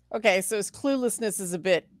 Okay, so his cluelessness is a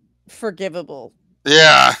bit forgivable.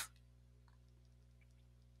 Yeah.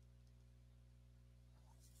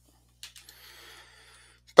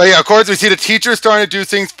 But yeah, of course, we see the teacher starting to do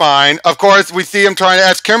things fine. Of course, we see him trying to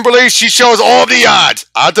ask Kimberly. She shows all the odds.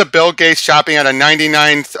 Odds of Bill Gates shopping at a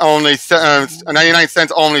 99 cents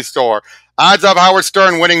only store. Odds of Howard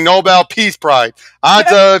Stern winning Nobel Peace Prize.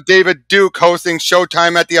 Odds of David Duke hosting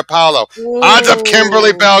Showtime at the Apollo. Ooh. Odds of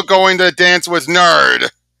Kimberly Bell going to dance with Nerd.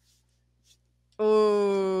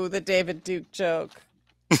 Ooh, the David Duke joke.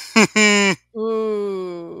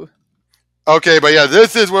 Ooh. Okay, but yeah,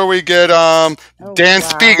 this is where we get Dan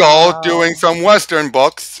Spiegle doing some Western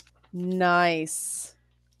books. Nice.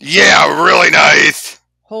 Yeah, really nice.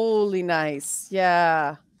 Holy nice.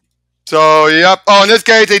 Yeah. So, yep. Oh, in this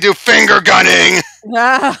case, they do finger gunning.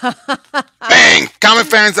 Bang! Comic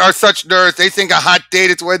fans are such nerds. They think a hot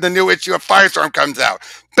date is when the new issue of Firestorm comes out.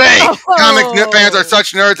 Bang! Oh. Comic fans are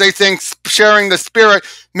such nerds. They think sharing the spirit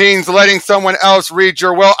means letting someone else read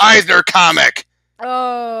your Will Eisner comic.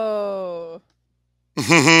 Oh.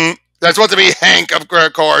 That's supposed to be Hank, of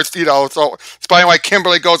course. So it's probably why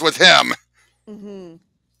Kimberly goes with him. Mm-hmm.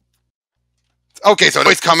 Okay, so it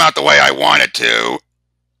always come out the way I want it to.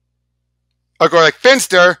 I'll go like,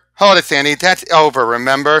 Finster, hold it, Sandy. That's over,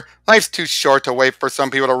 remember? Life's too short to wait for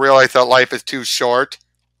some people to realize that life is too short.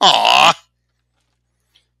 Aww.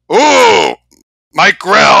 Ooh! Mike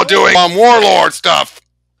Grell doing Warlord stuff.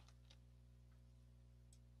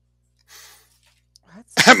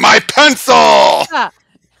 My pencil!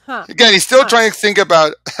 Again, he's still trying to think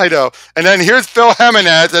about, I know. And then here's Phil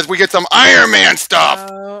Jiminez as we get some Iron Man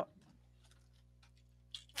stuff.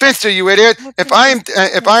 Finster, you idiot! If I'm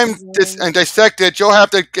dissected, you'll have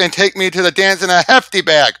to take me to the dance in a hefty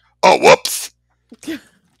bag. Oh, whoops!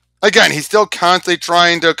 Again, he's still constantly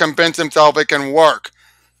trying to convince himself it can work.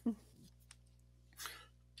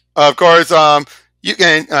 Of course, can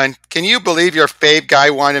you believe your fave guy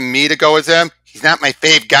wanted me to go with him? He's not my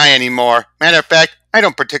fave guy anymore. Matter of fact, I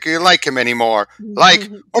don't particularly like him anymore.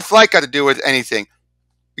 What's like got to do with anything?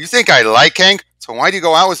 You think I like Hank? So why do you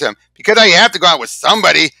go out with him? Because I have to go out with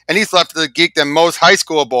somebody, and he's left the geek than most high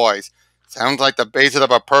school boys. Sounds like the basis of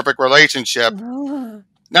a perfect relationship. Now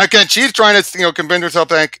again, she's trying to convince herself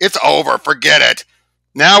that it's over, forget it.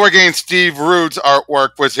 Now we're getting Steve Rude's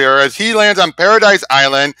artwork was here as he lands on Paradise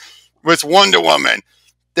Island with Wonder Woman.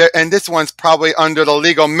 And this one's probably under the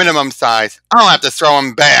legal minimum size. I'll have to throw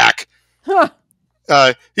him back. Huh.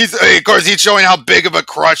 He's showing how big of a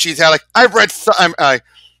crush he's had. Like, I've read some.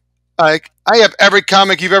 I have every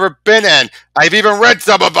comic you've ever been in. I've even read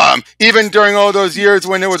some of them, even during all those years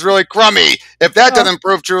when it was really crummy. If that doesn't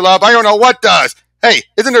prove true love, I don't know what does. Hey,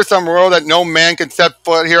 isn't there some rule that no man can set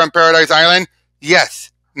foot here on Paradise Island?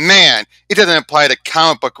 Yes, man. It doesn't apply to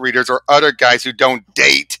comic book readers or other guys who don't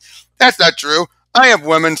date. That's not true. I have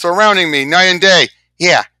women surrounding me night and day.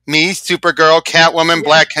 Yeah, me, Supergirl, Catwoman,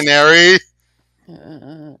 Black Canary.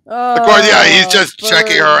 Of course, yeah, he's just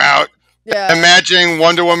checking her out. Yeah. Imagining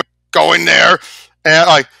Wonder Woman going there.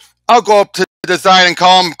 And I'll go up to the side and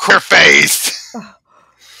call him Queerface.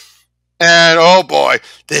 And oh boy,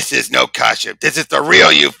 this is no costume. This is the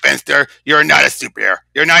real you, Finster. You're not a superhero.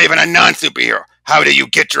 You're not even a non-superhero. How do you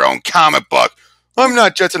get your own comic book? I'm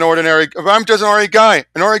just an ordinary guy.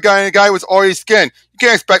 An ordinary guy with oily skin. You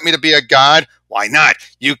can't expect me to be a god. Why not?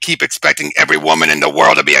 You keep expecting every woman in the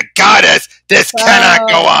world to be a goddess. This cannot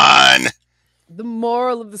go on. The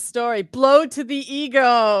moral of the story, blow to the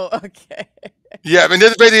ego. Okay. Yeah, and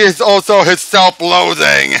this basically is also his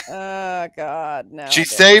self-loathing. Oh, God, no. She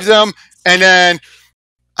saves him, and then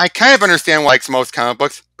I kind of understand why he likes most comic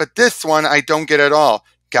books, but this one I don't get at all.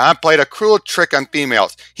 God played a cruel trick on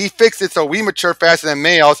females. He fixed it so we mature faster than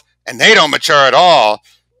males, and they don't mature at all.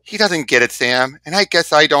 He doesn't get it, Sam, and I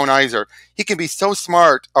guess I don't either. He can be so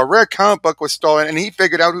smart. A rare comic book was stolen, and he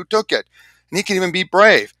figured out who took it. And he can even be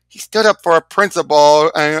brave. He stood up for a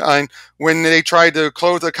principal when they tried to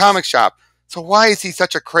close the comic shop. So why is he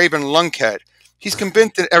such a craven lunkhead? He's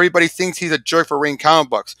convinced that everybody thinks he's a jerk for reading comic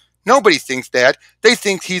books. Nobody thinks that. They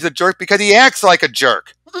think he's a jerk because he acts like a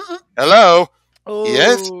jerk. Hello? Ooh.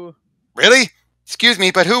 Yes? Really? Excuse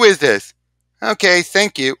me, but who is this? Okay,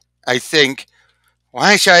 thank you, I think.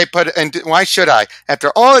 Why should I?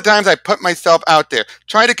 After all the times I put myself out there,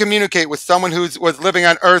 try to communicate with someone who was living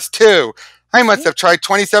on Earth too. I must have tried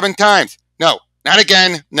 27 times. No, not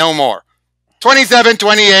again, no more. 27,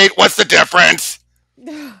 28, what's the difference?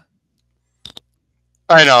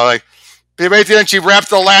 I know, like, basically she wraps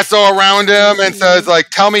the lasso around him and says, like,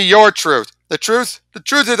 tell me your truth. The truth? The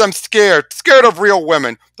truth is I'm scared of real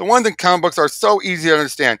women. The ones in comic books are so easy to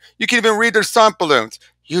understand. You can even read their stunt balloons.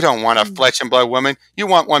 You don't want a flesh and blood woman. You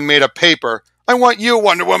want one made of paper. I want you,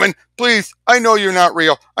 Wonder Woman. Please, I know you're not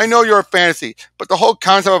real. I know you're a fantasy. But the whole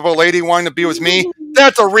concept of a lady wanting to be with me,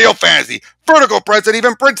 that's a real fantasy. Vertical Press didn't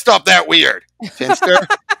even print stuff that weird. Finster,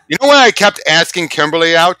 you know why I kept asking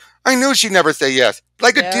Kimberly out? I knew she'd never say yes. But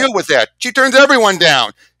I could deal with that. She turns everyone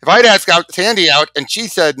down. If I'd ask Sandy out and she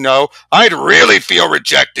said no, I'd really feel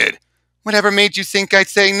rejected. Whatever made you think I'd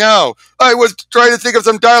say no? I was trying to think of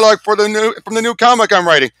some dialogue from the new comic I'm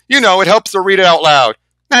writing. You know, it helps to read it out loud.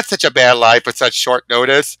 Not such a bad lie for such short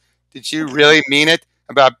notice. Did you really mean it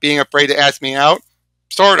about being afraid to ask me out?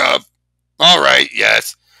 Sort of. All right,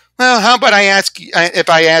 yes. Well, how about if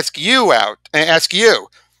I ask you out? Ask you.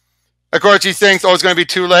 Of course, she thinks, oh, it's going to be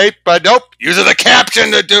too late. But nope, using the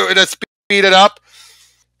caption to speed it up.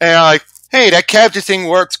 And I'm like, hey, that caption thing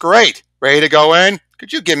works great. Ready to go in?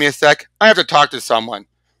 Could you give me a sec? I have to talk to someone.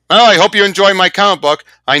 Well, I hope you enjoy my comic book.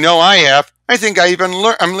 I know I have. I think I'm even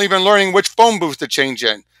learning which phone booth to change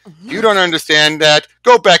in. If you don't understand that,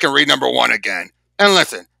 go back and read #1 again. And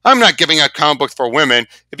listen, I'm not giving out comic books for women.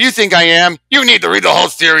 If you think I am, you need to read the whole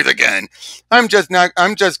series again. I'm just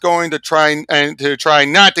going to try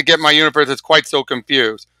not to get my universes quite so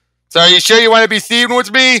confused. So are you sure you want to be seen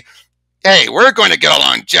with me? Hey, we're going to get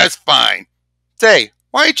along just fine. Say,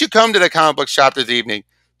 why did you come to the comic book shop this evening?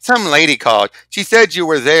 Some lady called. She said you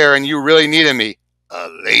were there and you really needed me. A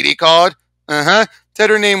lady called? Uh-huh. Said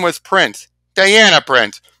her name was Prince. Diana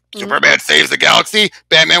Prince. Superman saves the galaxy.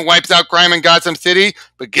 Batman wipes out crime in Gotham City.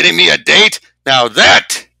 But getting me a date? Now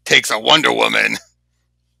that takes a Wonder Woman.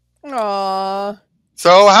 Aww.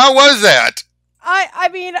 So how was that? I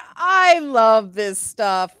mean, I love this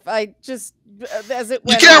stuff. I just, as it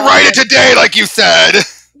went You can't on, write it today like you said.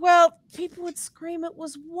 Well, people would scream it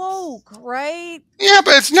was woke, right? Yeah,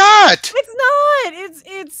 but it's not. It's not.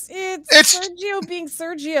 It's Sergio being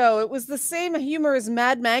Sergio. It was the same humor as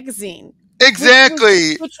Mad Magazine.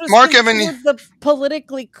 Exactly. Which was Mark Evanier, the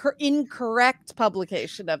politically incorrect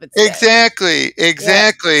publication of its Exactly.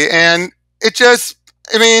 Yeah. And it just,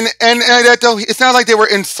 I mean, and it's not like they were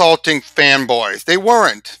insulting fanboys. They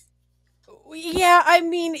weren't. Yeah, I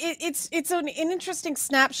mean, it's an interesting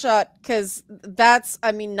snapshot because that's,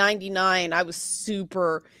 I mean, 99. I was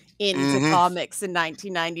super into comics in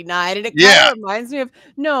 1999, and it kind of reminds me of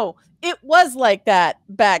it was like that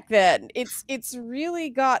back then. It's really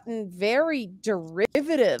gotten very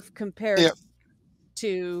derivative compared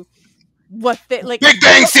to what they like. Big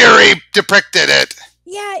Bang Theory depicted it.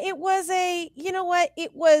 Yeah, it was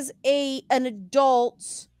it was an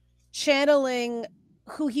adult channeling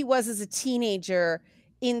who he was as a teenager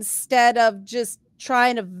instead of just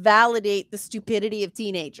trying to validate the stupidity of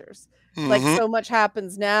teenagers. Like so much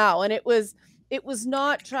happens now. And it was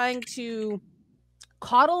not trying to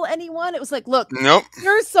coddle anyone. It was like, look,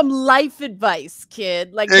 here's some life advice,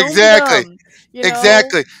 kid. Like, exactly. Don't be dumb,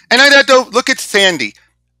 Exactly. And I had to look at Sandy.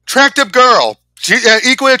 Attractive girl. She,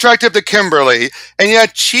 equally attractive to Kimberly. And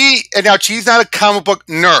yet she's not a comic book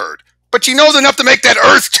nerd. But she knows enough to make that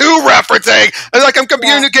Earth 2 referencing. Like, I'm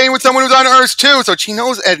communicating with someone who's on Earth 2, so she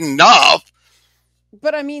knows enough.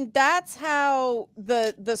 But I mean, that's how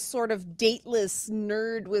the sort of dateless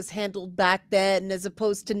nerd was handled back then, as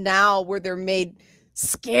opposed to now, where they're made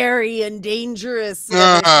scary and dangerous and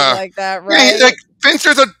everything like that, right? Like,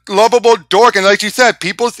 Finster's a lovable dork, and like you said,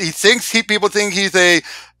 people think he's a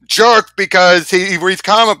jerk because he reads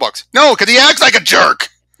comic books. No, because he acts like a jerk.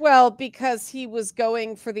 Well, because he was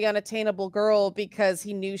going for the unattainable girl because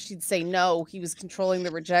he knew she'd say no. He was controlling the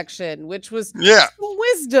rejection, which was some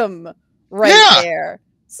wisdom there.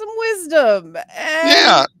 Some wisdom.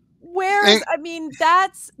 And whereas, I mean,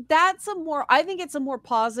 that's a more, I think it's a more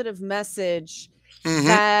positive message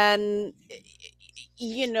than,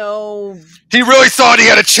 you know. He really thought he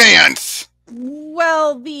had a chance.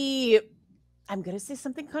 Well, I'm going to say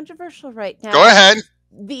something controversial right now. Go ahead.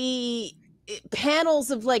 The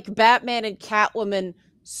panels of like Batman and Catwoman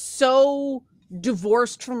so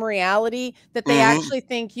divorced from reality that they actually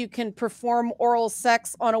think you can perform oral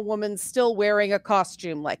sex on a woman still wearing a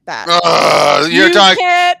costume like that.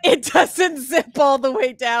 It doesn't zip all the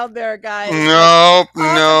way down there, guys. No.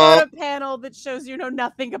 About a panel that shows you know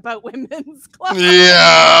nothing about women's clothes.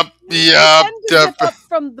 Yeah. Zip up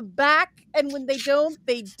from the back, and when they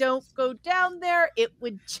don't go down there. It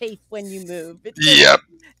would chafe when you move.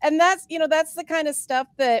 And that's the kind of stuff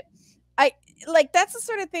that I like. That's the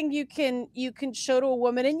sort of thing you can show to a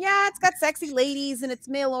woman, and it's got sexy ladies and it's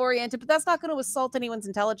male oriented, but that's not going to assault anyone's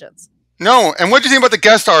intelligence. No. And what do you think about the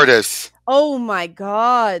guest artists? Oh my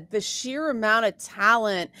God, the sheer amount of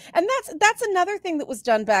talent. And that's another thing that was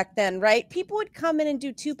done back then, right? People would come in and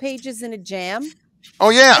do 2 pages in a jam. Oh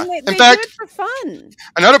yeah. In fact, do it for fun.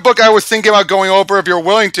 Another book I was thinking about going over, if you're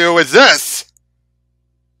willing to, is this.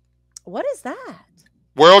 What is that?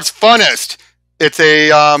 World's Funnest. It's a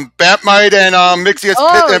Batmite and Mixius.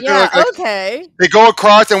 Okay. They go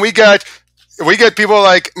across, and we get people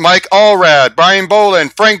like Mike Allred, Brian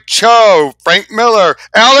Bolland, Frank Cho, Frank Miller,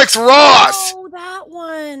 Alex Ross. Oh, that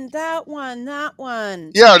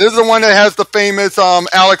one. Yeah, this is the one that has the famous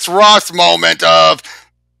Alex Ross moment of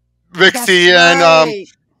Vixie and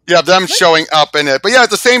them showing up in it. But yeah,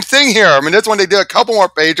 it's the same thing here. I mean, this one they did a couple more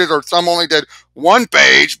pages, or some only did 1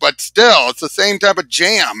 page, but still, it's the same type of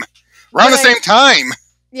jam. Around the same time.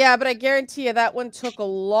 Yeah, but I guarantee you that one took a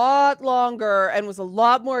lot longer and was a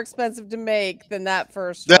lot more expensive to make than that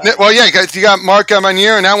first one. Well, yeah, because you got Mark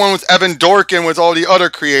Evanier, and that one was Evan Dorkin with all the other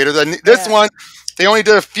creators. And this one, they only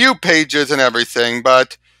did a few pages and everything,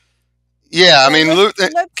 but yeah, I mean, let's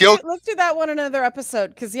do that one another episode,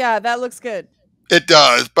 because that looks good. It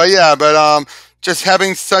does, but just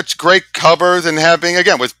having such great covers and having,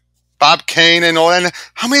 again, with Bob Kane and all that. And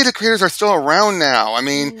how many of the creators are still around now? I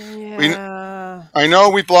mean, I know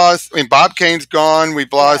we've lost. I mean, Bob Kane's gone.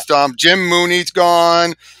 We've lost. Jim Mooney's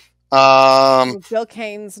gone. Gil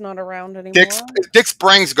Kane's not around anymore. Dick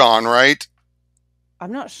Sprang's gone, right?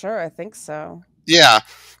 I'm not sure. I think so. Yeah.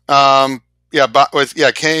 Kane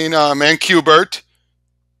and Kubert.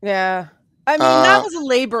 Yeah. I mean, that was a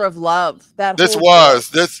labor of love. This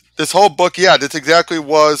whole book, this exactly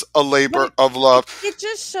was a labor of love. It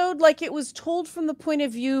just showed like it was told from the point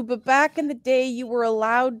of view, but back in the day, you were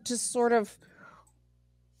allowed to sort of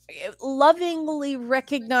lovingly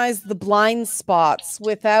recognize the blind spots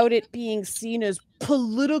without it being seen as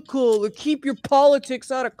political or keep your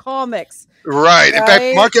politics out of comics. Right. In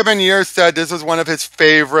fact, Mark Evanier said this was one of his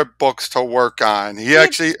favorite books to work on.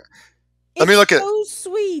 Let me look at it. So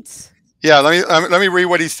sweet. Yeah, let me read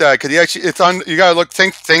what he said, because it's on. You gotta look.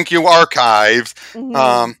 Thank you, archives.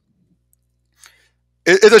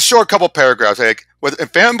 It's a short couple paragraphs. Like,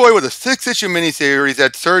 Fanboy was a 6-issue miniseries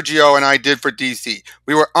that Sergio and I did for DC.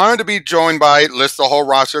 We were honored to be joined by, lists the whole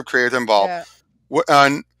roster of creators involved.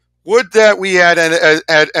 Would that we had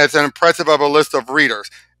as an impressive of a list of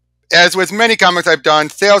readers. As with many comics I've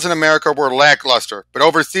done, sales in America were lackluster, but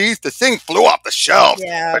overseas the thing flew off the shelves.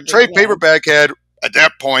 A trade paperback had, at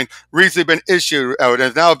that point, recently been issued out and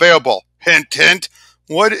is now available. Hint, hint.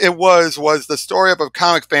 What it was the story of a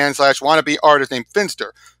comic fan / wannabe artist named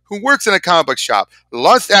Finster, who works in a comic book shop,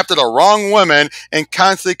 lusts after the wrong woman, and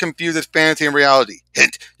constantly confuses fantasy and reality.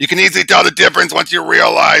 Hint, you can easily tell the difference once you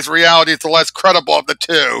realize reality is the less credible of the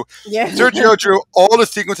two. Sergio drew all the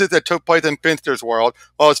sequences that took place in Finster's world,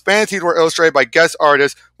 while his fantasies were illustrated by guest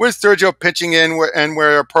artists, with Sergio pitching in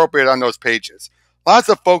where appropriate on those pages. Lots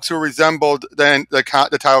of folks who resembled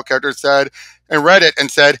the title character said, and read it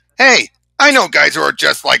and said, hey, I know guys who are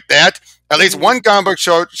just like that. At least one comic book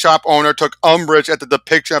shop owner took umbrage at the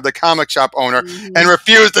depiction of the comic shop owner and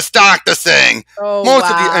refused to stock the thing. Most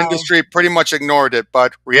of the industry pretty much ignored it,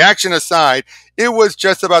 but reaction aside, it was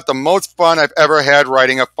just about the most fun I've ever had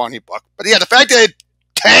writing a funny book. But yeah, the fact that it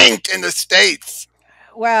tanked in the States.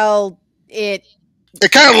 Well, it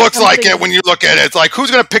kind of looks like it when you look at it. It's like, who's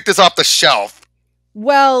going to pick this off the shelf?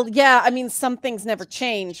 Well, yeah, I mean, some things never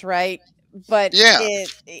change, right? but Yeah.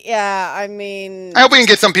 yeah, I mean, I hope we can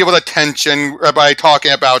get some people's attention by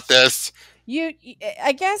talking about this.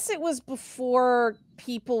 I guess it was before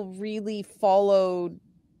people really followed.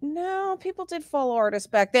 No, people did follow artists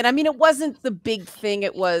back then. I mean, it wasn't the big thing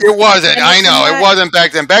it was. It wasn't. I know. It wasn't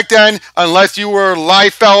back then. Back then, unless you were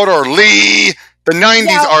Liefeld or Lee, the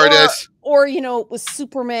 90s artists. Or, you know, it was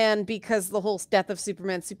Superman because the whole death of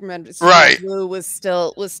Superman right. Blue was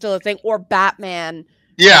still a thing. Or Batman.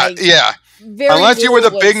 Yeah, yeah. Unless you were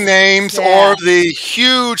the big names or the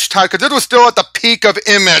huge time, because it was still at the peak of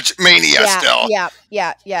image mania still. Yeah.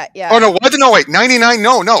 Oh, no, wasn't? No, wait, 99?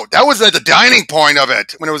 No, that was at the dining point of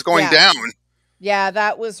it when it was going down. Yeah,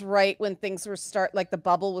 that was right when things were like the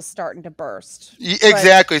bubble was starting to burst.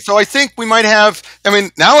 Exactly. So I think we might have, I mean,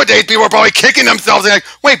 nowadays people are probably kicking themselves and like,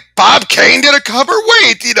 wait, Bob Kane did a cover?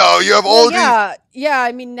 Wait, you know, you have all these. Yeah,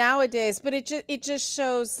 I mean, nowadays, but it just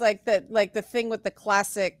shows like the thing with the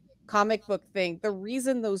classic comic book thing. The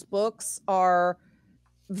reason those books are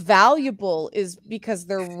valuable is because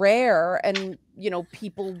they're rare and, you know,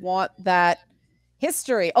 people want that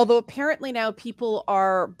history. Although apparently now people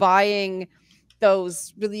are buying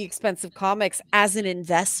those really expensive comics as an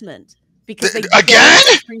investment because they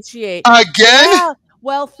appreciate. Yeah.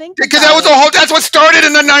 Well, because that was that's what started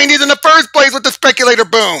in the 90s in the first place with the speculator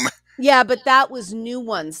boom. Yeah, but that was new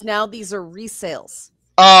ones. Now these are resales.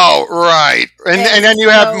 Oh, right. And then you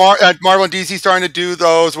have Marvel and DC starting to do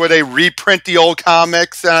those where they reprint the old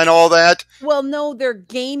comics and all that. Well, no, they're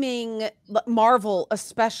gaming Marvel,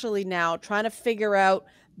 especially now, trying to figure out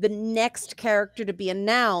the next character to be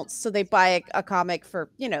announced. So they buy a comic for,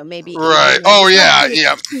 you know, maybe. Right. Oh,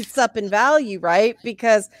 yeah. Shoots up in value, right?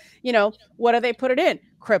 Because, you know, what do they put it in?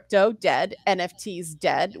 Crypto dead, NFTs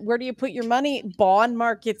dead. Where do you put your money? Bond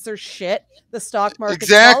markets are shit. The stock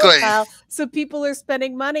market's volatile. So people are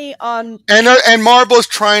spending money on. And Marvel's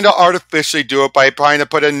trying to artificially do it by trying to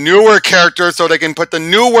put a newer character so they can put the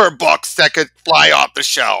newer books that could fly off the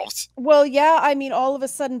shelves. Well, yeah, I mean, all of a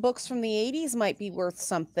sudden books from the 80s might be worth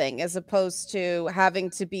something as opposed to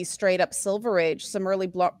having to be straight up Silver Age, some early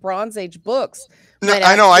Bronze Age books. No,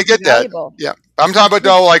 I know, I get that. Yeah. I'm talking about,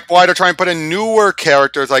 though, like, why they're trying to put in newer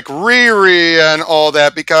characters like Riri and all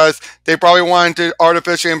that because they probably wanted to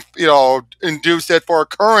artificially, you know, induce it for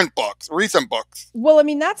current books, recent books. Well, I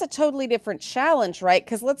mean, that's a totally different challenge, right?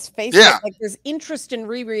 Because let's face it, like, there's interest in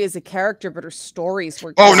Riri as a character, but her stories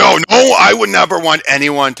were. Oh, no, I would never want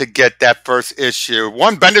anyone to get that first issue.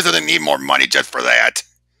 Bendis doesn't need more money just for that.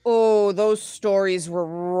 Oh, those stories were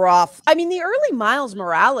rough. I mean, the early Miles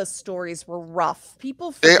Morales stories were rough.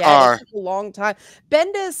 People forget it took a long time.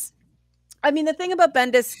 Bendis, I mean, the thing about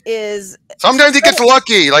Bendis is sometimes he gets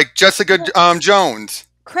lucky, like Jessica Jones.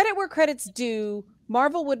 Credit where credit's due.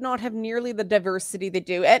 Marvel would not have nearly the diversity they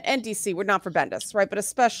do, and DC would not for Bendis, right? But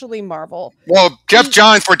especially Marvel. Well, Jeff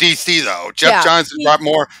Johns for DC though. Jeff Johns brought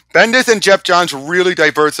more. Bendis and Jeff Johns really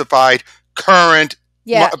diversified current.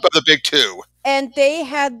 The big two. And they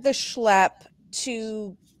had the schlep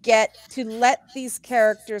to let these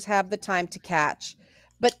characters have the time to catch.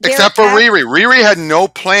 But except for Riri. Riri had no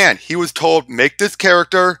plan. He was told, make this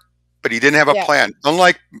character, but he didn't have a plan.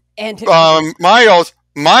 Unlike Miles,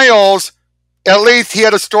 at least he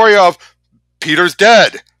had a story of Peter's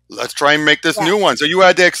dead. Let's try and make this new one. So you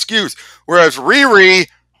had the excuse. Whereas Riri,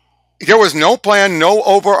 there was no plan, no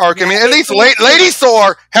overarching. I mean, at least Lady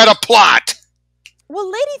Thor had a plot. Well,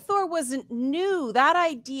 Lady Thor wasn't new. That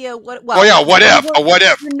idea, what if? What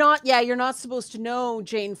if? You're not supposed to know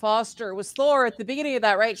Jane Foster was Thor at the beginning of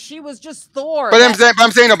that, right? She was just Thor. But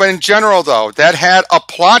I'm saying, but in general, though, that had a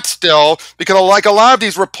plot still, because like a lot of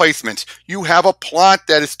these replacements, you have a plot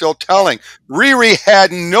that is still telling. Riri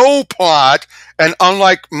had no plot, and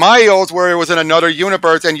unlike Miles, where it was in another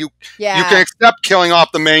universe, and you can accept killing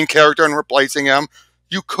off the main character and replacing him,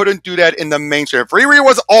 you couldn't do that in the mainstream. If Riri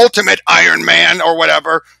was Ultimate Iron Man or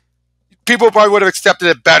whatever, people probably would have accepted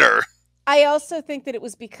it better. I also think that it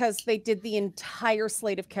was because they did the entire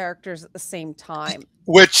slate of characters at the same time.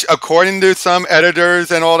 Which, according to some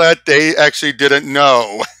editors and all that, they actually didn't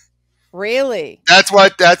know. Really? That's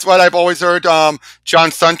what I've always heard.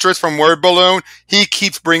 John Suntress from Word Balloon, he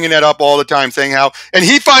keeps bringing that up all the time, saying how, and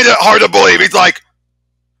he finds it hard to believe. He's like,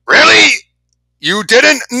 really? You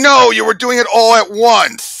didn't know you were doing it all at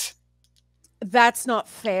once. That's not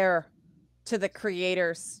fair to the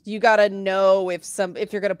creators. You got to know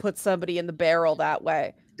if you're going to put somebody in the barrel that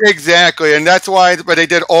way. Exactly, and that's why. But they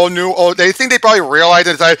did all new. They think they probably realized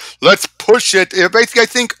and decided, let's push it. Basically, I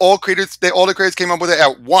think all the creators came up with it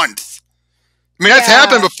at once. I mean, that's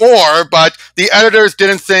happened before, but the editors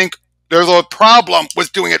didn't think there's a problem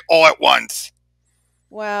with doing it all at once.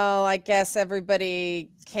 Well, I guess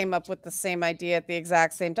everybody came up with the same idea at the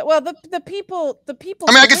exact same time. Well, the people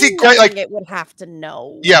I mean, I can see Greg, like, it would have to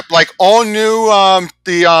know. Yeah, like all new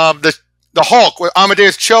the Hulk with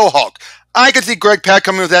Amadeus Cho Hulk. I could see Greg Pak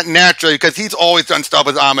coming with that naturally because he's always done stuff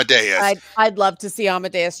with Amadeus. I'd love to see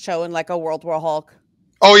Amadeus Cho in like a World War Hulk.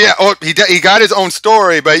 Oh yeah, he got his own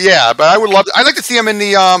story, but yeah, but I would love. I'd like to see him in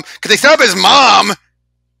the because they set up his mom.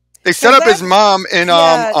 They set up his mom in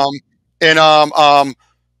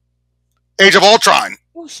Age of Ultron.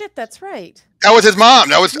 Oh shit, that's right. That was his mom.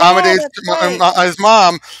 That was Amadeus his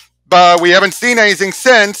mom. But we haven't seen anything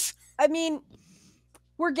since. I mean,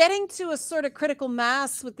 we're getting to a sort of critical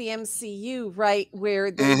mass with the MCU, right?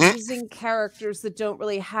 Where they're using characters that don't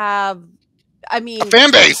really have, I mean, a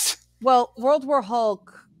fan base. Well, World War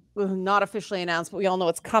Hulk, not officially announced, but we all know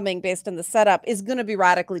it's coming based on the setup, is going to be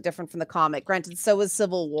radically different from the comic. Granted, so was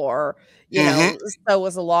Civil War, you know, so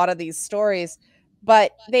was a lot of these stories.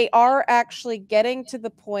 But they are actually getting to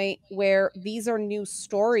the point where these are new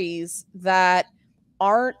stories that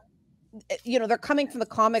aren't, you know, they're coming from the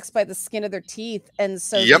comics by the skin of their teeth. And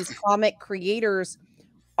so these comic creators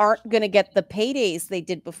aren't going to get the paydays they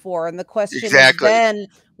did before. And the question is then,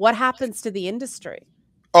 what happens to the industry?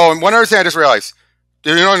 Oh, and one other thing I just realized.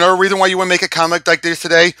 Do you know another reason why you wouldn't make a comic like this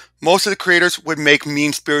today? Most of the creators would make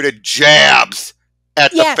mean-spirited jabs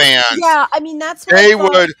at the fans. Yeah, I mean, that's what they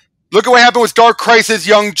would. Look at what happened with Dark Crisis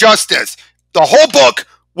Young Justice. The whole book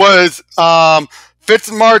was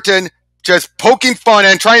Fitzmartin just poking fun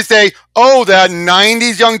and trying to say, oh, that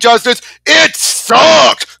 90s Young Justice, it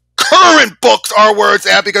sucked. Current books are where it's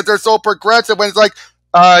at because they're so progressive. When it's like,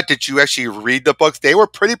 did you actually read the books? They were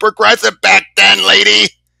pretty progressive back then, lady.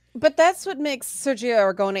 But that's what makes Sergio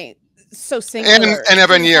Aragonés so singular. And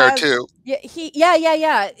Evanier, too.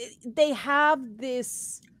 Yeah. They have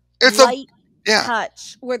this light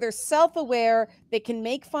touch where they're self-aware. They can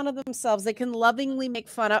make fun of themselves. They can lovingly make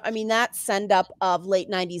fun of. I mean, that send-up of late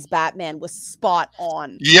 90s Batman was spot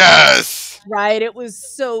on. Yes. Right? It was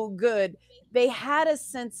so good. They had a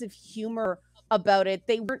sense of humor about it.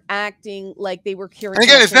 They weren't acting like they were curing. And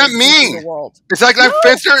again, it's not mean. It's like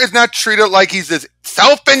Finster is not treated like he's this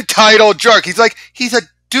self-entitled jerk. He's like, he's a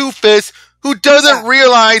doofus who doesn't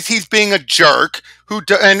realize he's being a jerk.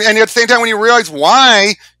 And at the same time, when you realize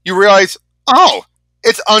why, you realize, oh,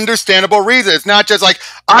 it's understandable reason. It's not just like,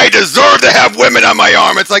 I deserve to have women on my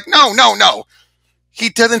arm. It's like, no. He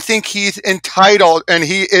doesn't think he's entitled, and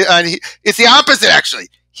it's the opposite, actually.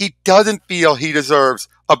 He doesn't feel he deserves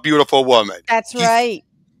a beautiful woman. That's right.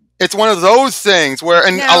 It's one of those things where,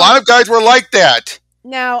 and a lot of guys were like that.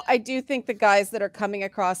 Now, I do think the guys that are coming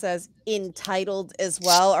across as entitled as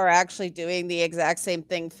well are actually doing the exact same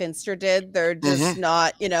thing Finster did. They're just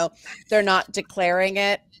not, they're not declaring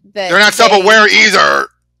it. They're not self-aware either.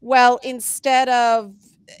 Well, instead of,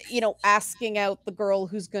 asking out the girl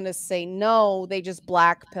who's going to say no, they just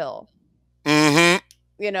black pill. And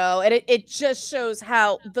it just shows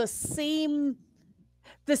how the same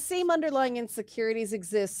underlying insecurities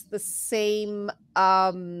exist, the same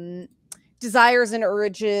desires and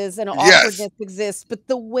urges and awkwardness exist, but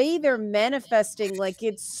the way they're manifesting, like,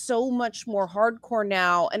 it's so much more hardcore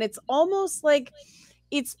now, and it's almost like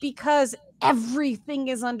it's because everything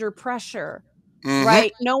is under pressure.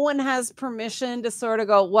 Right? No one has permission to sort of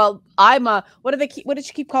go, well, I'm a, what did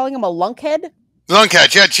she keep calling him, a lunkhead?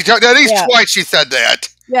 Lunkhead, yeah. She talked at least twice. She said that.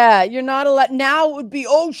 Yeah, you're not allowed. Now it would be,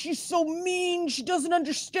 oh, she's so mean. She doesn't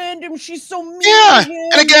understand him. She's so mean. Yeah,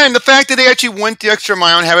 and again, the fact that they actually went the extra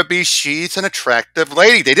mile and have it be she's an attractive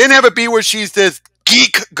lady. They didn't have it be where she's this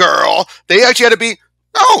geek girl. They actually had to be,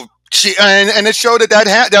 and it showed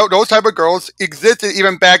that those type of girls existed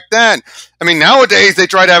even back then. I mean, nowadays they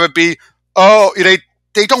try to have it be,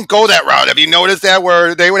 they don't go that route. Have you noticed that,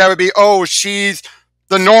 where they would have it be, oh, she's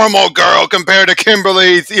the normal girl compared to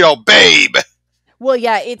Kimberly's, babe. Well,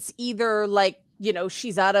 yeah, it's either like,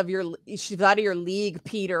 she's out of your league,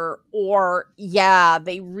 Peter, or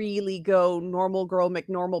they really go normal girl,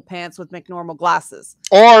 McNormal pants with McNormal glasses,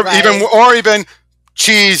 or even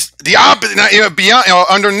she's the opposite, beyond,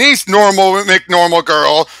 underneath normal McNormal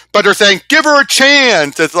girl, but they're saying give her a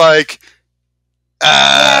chance. It's like,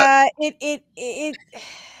 it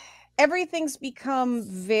everything's become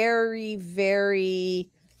very, very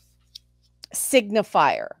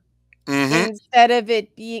signifier. Instead of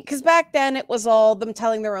it being, because back then it was all them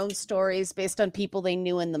telling their own stories based on people they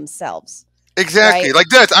knew in themselves. Exactly, right? Like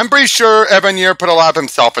this. I'm pretty sure Evanier put a lot of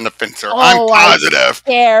himself in the Finster. I'm positive. I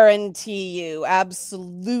guarantee you,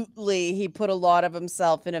 absolutely, he put a lot of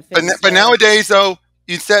himself in a Finster. But nowadays, though,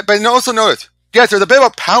 but also notice, yes, there's a bit of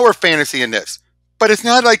a power fantasy in this. but it's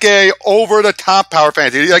not like a over the top power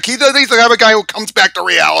fantasy. Like he's the type of guy who comes back to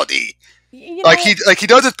reality. You Like know, he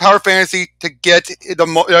does his power fantasy to get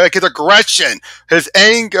like his aggression, his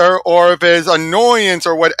anger, or of his annoyance,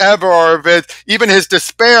 or whatever, or of his even his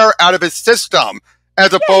despair out of his system,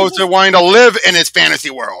 as opposed to wanting to live in his fantasy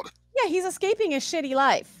world. yeah, he's escaping his shitty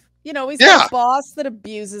life. You know, he's Yeah. got a boss that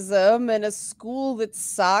abuses him and a school that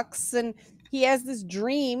sucks, and he has this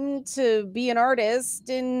dream to be an artist.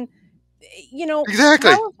 And you know,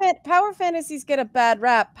 Exactly. power fantasies get a bad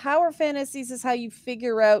rap. Power fantasies is how you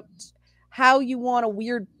figure out how you want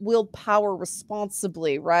to wield power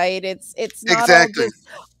responsibly, right? It's not all just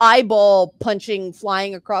eyeball punching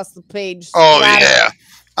flying across the page. Oh splattering. yeah.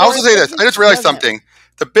 I also say this. I just realized something.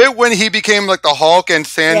 The bit when he became like the Hulk and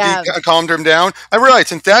Sandy calmed him down, I realized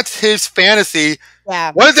since that's his fantasy,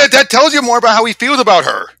 what is that? That tells you more about how he feels about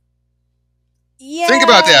her. Yeah. Think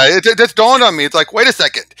about that. It just dawned on me. It's like, wait a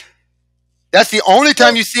second. That's the only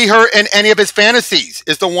time you see her in any of his fantasies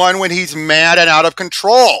is the one when he's mad and out of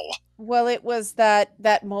control. Well, it was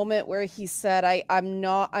that moment where he said, I'm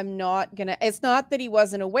not gonna, it's not that he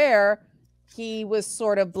wasn't aware. He was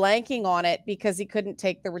sort of blanking on it because he couldn't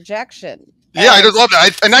take the rejection. Yeah, I just love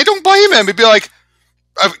that. And I don't blame him. He'd be like,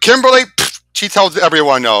 Kimberly, she tells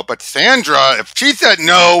everyone no. But Sandra, if she said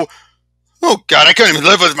no, oh God, I couldn't even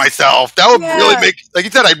live with myself. That would really make, like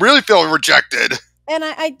you said, I'd really feel rejected. And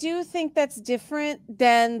I do think that's different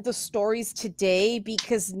than the stories today,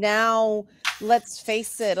 because now, let's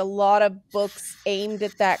face it, a lot of books aimed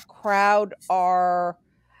at that crowd are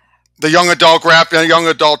the young adult young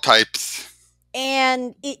adult types.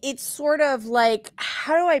 And it's sort of like,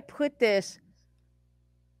 how do I put this?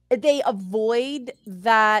 They avoid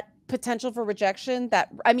that potential for rejection. That,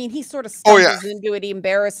 I mean, he sort of stumbles into it. He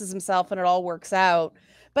embarrasses himself and it all works out.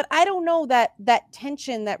 But I don't know, that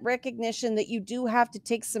tension, that recognition that you do have to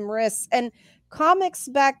take some risks. And comics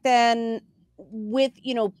back then, with,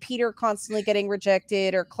 you know, Peter constantly getting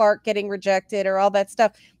rejected or Clark getting rejected or all that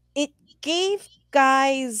stuff, it gave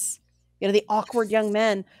guys, you know, the awkward young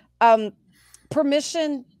men,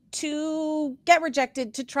 permission to get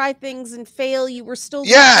rejected, to try things and fail. You were still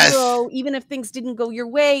the hero, even if things didn't go your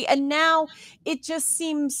way. And now it just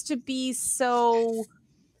seems to be so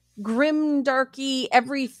grim, darky,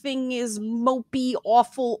 everything is mopey,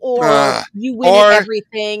 awful, or you win at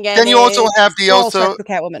everything. And then you also have the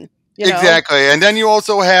Catwoman. You know? Exactly. And then you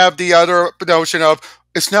also have the other notion of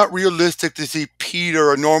it's not realistic to see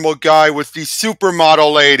Peter, a normal guy, with these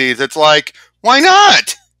supermodel ladies. It's like, why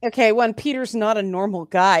not? Okay, when Peter's not a normal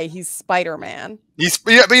guy, he's Spider-Man. Yeah,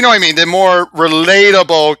 but you know what I mean? The more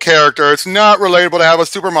relatable character. It's not relatable to have a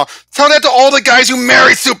supermodel. Tell that to all the guys who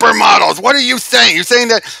marry supermodels. What are you saying? You're saying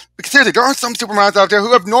that, because seriously, there are some supermodels out there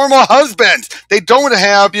who have normal husbands. They don't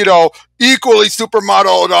have, you know, equally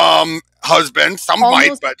supermodeled husbands. Some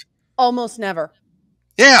might, but almost never.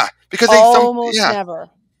 Yeah, because never.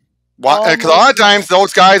 Because a lot of times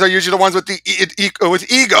those guys are usually the ones with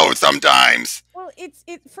with ego sometimes. Well,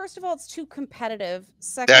 first of all, it's too competitive.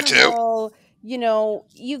 Second of all, you know,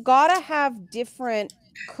 you gotta have different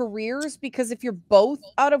careers, because if you're both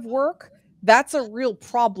out of work, that's a real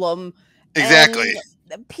problem. Exactly.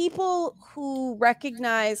 And people who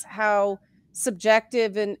recognize how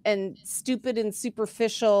subjective and stupid and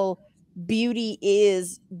superficial beauty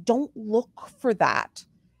is don't look for that.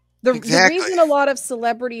 The reason a lot of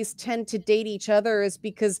celebrities tend to date each other is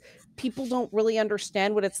because people don't really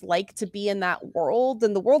understand what it's like to be in that world,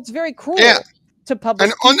 and the world's very cruel to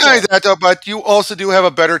public people. And not only that, though, but you also do have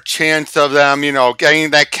a better chance of them, you know,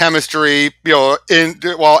 getting that chemistry, you know,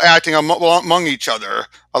 while acting among each other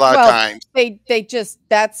a lot of times. They just,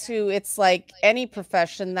 that's who, it's like any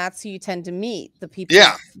profession, that's who you tend to meet, the people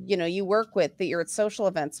you know you work with, that you're at social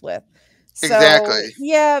events with. So,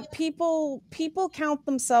 yeah, people count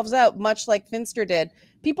themselves out, much like Finster did.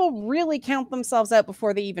 People really count themselves out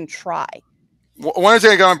before they even try. One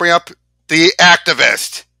thing I'm going to bring up, the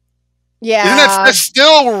activist. Yeah. Isn't that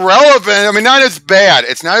still relevant? I mean, not as bad.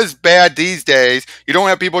 It's not as bad these days. You don't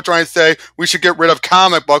have people trying to say we should get rid of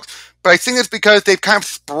comic books. But I think it's because they've kind of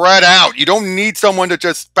spread out. You don't need someone to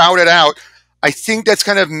just spout it out. I think that's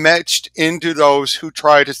kind of matched into those who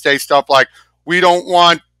try to say stuff like, we don't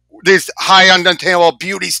want these high unattainable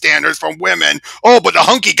beauty standards from women. Oh, but the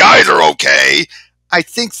hunky guys are okay. I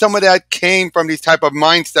think some of that came from these type of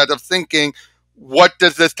mindset of thinking, what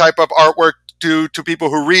does this type of artwork do to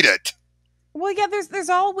people who read it? Well, yeah, there's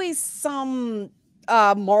always some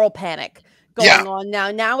moral panic. going on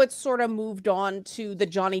now. Now it's sort of moved on to the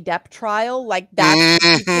Johnny Depp trial. Like that's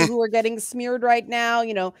the people who are getting smeared right now.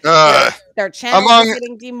 You know, their channels are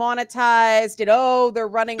getting demonetized. And they're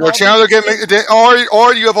running. Their channels are getting,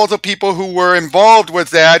 or you have also people who were involved with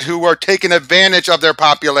that who are taking advantage of their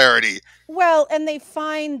popularity. Well, and they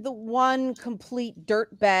find the one complete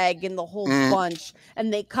dirtbag in the whole bunch,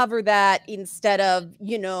 and they cover that instead of,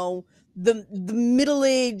 you know, the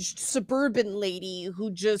middle-aged suburban lady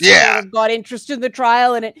who just sort of got interested in the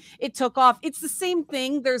trial and it took off. It's the same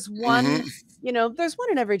thing. There's one, you know, there's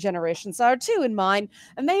one in every generation. So are two in mine,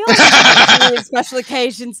 and they also do in special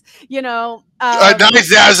occasions, you know. A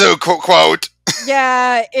nice Zazu quote.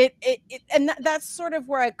 Yeah, and that's sort of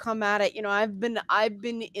where I come at it. You know, I've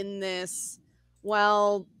been in this,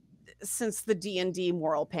 well, since the D&D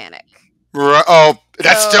moral panic. Oh,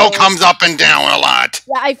 that still comes up and down a lot.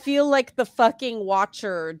 Yeah, I feel like the fucking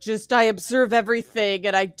watcher. Just I observe everything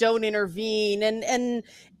and I don't intervene. And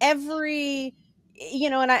every, you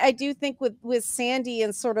know, and I do think with Sandy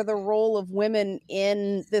and sort of the role of women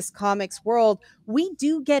in this comics world, we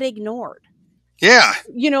do get ignored. Yeah.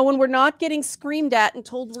 You know, when we're not getting screamed at and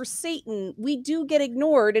told we're Satan, we do get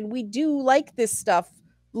ignored, and we do like this stuff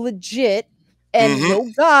legit. And no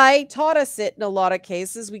guy taught us it in a lot of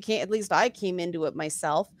cases. We can't, at least I came into it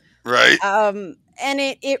myself. Right. And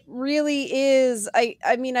it really is.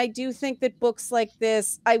 I mean, I do think that books like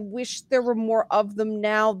this, I wish there were more of them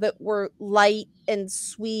now that were light and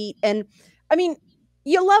sweet. And I mean,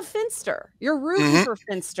 you love Finster. You're rooting for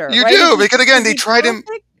Finster. You right? do, because again, they tried him.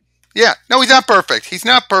 Yeah. No, he's not perfect. He's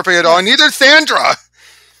not perfect at all. And neither is Sandra.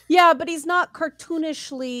 Yeah, but he's not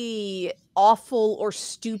cartoonishly awful or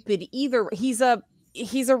stupid either. He's a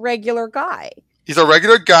regular guy. He's a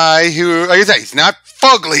regular guy who, like I said, he's not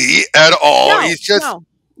fugly at all. No, he's just normal.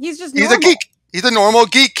 A geek. He's a normal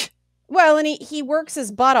geek. Well, and he works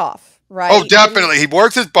his butt off, right? Oh, definitely. He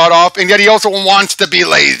works his butt off, and yet he also wants to be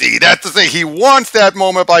lazy. That's the thing. He wants that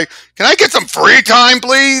moment like, can I get some free time,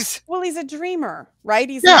 please? Well, he's a dreamer, right?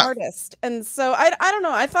 He's an artist. And so I don't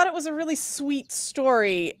know. I thought it was a really sweet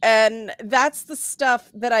story. And that's the stuff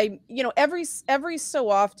that you know, every so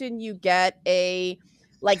often you get a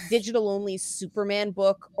like digital only Superman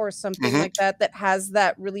book or something like that has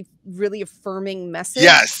that really, really affirming message.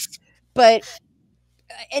 Yes. But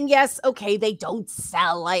and yes, okay, they don't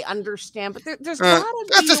sell. I understand, but there's gotta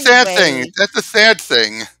be that's the sad thing. That's the sad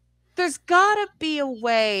thing. There's gotta be a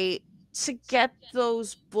way to get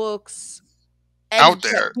those books out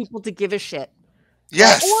there, people to give a shit.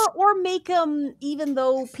 Yes, or make them, even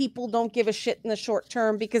though people don't give a shit in the short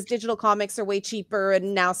term, because digital comics are way cheaper,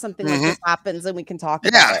 and now something like this happens, and we can talk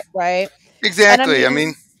about it, right? Exactly. I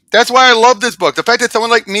mean, that's why I love this book. The fact that someone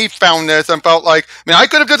like me found this and felt like, I mean, I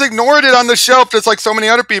could have just ignored it on the shelf just like so many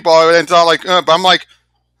other people and thought like, but I'm like,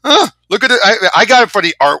 look at it. I got it for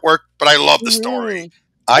the artwork, but I love the story.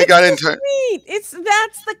 I got into it.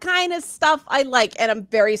 That's the kind of stuff I like, and I'm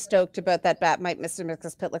very stoked about that Batmite Mr.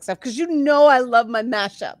 Mixes Pitlick stuff, because you know I love my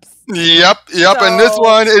mashups. Yep. And this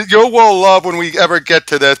one you will love when we ever get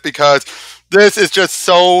to this, because this is just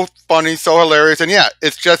so funny, so hilarious, and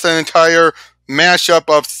it's just an entire mashup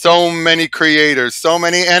of so many creators,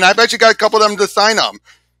 and I bet you got a couple of them to sign them.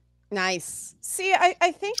 Nice. See,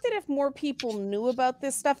 I think that if more people knew about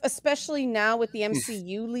this stuff, especially now with the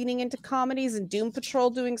MCU leaning into comedies and Doom Patrol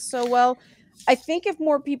doing so well, I think if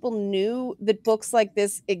more people knew that books like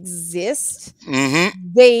this exist,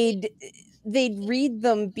 they'd read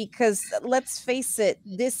them, because let's face it,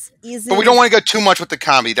 this isn't. But we don't want to get too much with the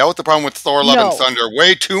comedy. That was the problem with Thor: Love and Thunder.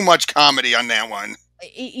 Way too much comedy on that one.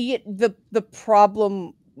 The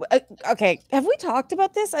problem. Okay, have we talked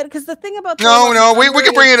about this? Because the thing about no, we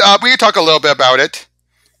can bring it up. We can talk a little bit about it.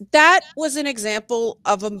 That was an example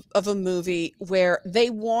of a movie where they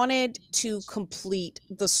wanted to complete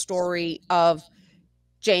the story of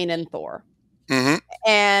Jane and Thor,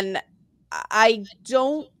 and I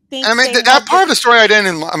don't think. I mean, that part of the story I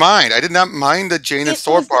didn't mind. I did not mind the Jane and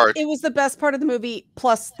Thor part. It was the best part of the movie,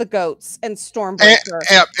 plus the goats and Stormbreaker,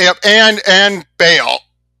 and Bale.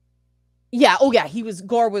 Yeah. Oh, yeah.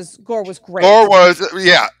 Gore was great. Gore was,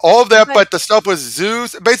 all of that. But the stuff with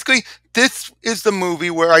Zeus. Basically, this is the movie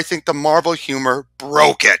where I think the Marvel humor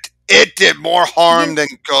broke it. It did more harm than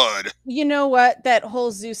good. You know what? That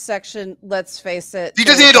whole Zeus section. Let's face it. You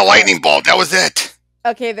just needed a lightning bolt. That was it.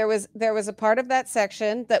 Okay. There was a part of that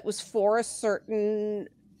section that was for a certain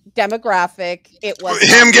demographic. It was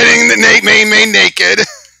him getting the made naked.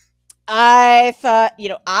 I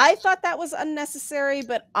thought that was unnecessary,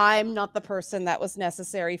 but I'm not the person that was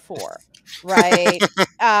necessary for, right?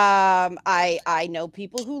 I know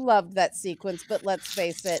people who loved that sequence, but let's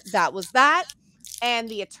face it, that was that. and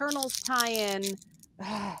the Eternals tie-in,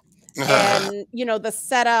 and you know, the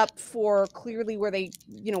setup for clearly where they,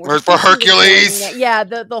 you know, where's for Hercules?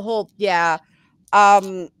 The whole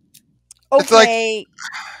okay.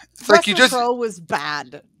 It's like you just Crowe was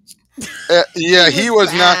bad. he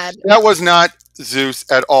was not. That was not Zeus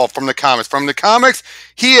at all from the comics. From the comics,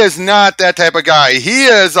 he is not that type of guy. He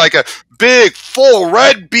is like a big, full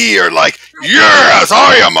red beard. Like, yes,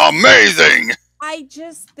 I am amazing. I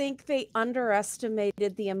just think they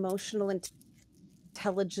underestimated the emotional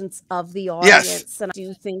intelligence of the audience, yes. And I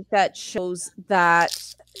do think that shows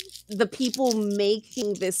that the people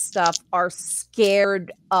making this stuff are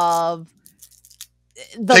scared of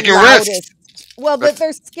the taking loudest. risks. Well, but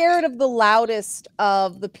they're scared of the loudest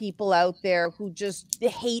of the people out there who just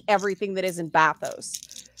hate everything that isn't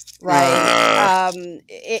bathos, right?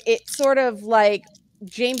 It's sort of like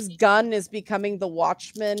James Gunn is becoming the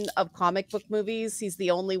Watchmen of comic book movies. He's the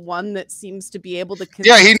only one that seems to be able to.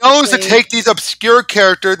 Yeah, he knows to take these obscure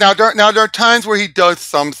characters. Now there are times where he does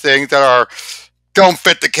some things that don't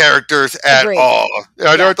fit the characters at all.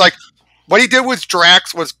 They're like. What he did with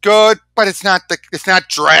Drax was good, but it's not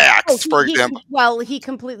Drax, for example. He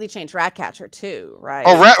completely changed Ratcatcher too, right?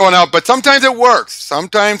 No, but sometimes it works.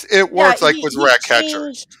 Sometimes it works, like with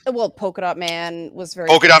Ratcatcher. Well, Polka Dot Man was very.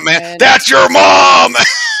 Polka Dot Man, that's your mom.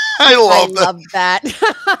 I love that.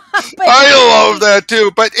 I love that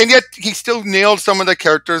too. And yet he still nailed some of the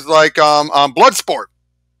characters, like Bloodsport.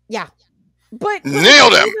 Yeah, but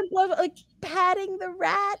nailed him. Like patting the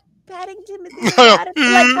rat. Patting Timothy like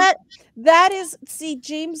that. That is, see,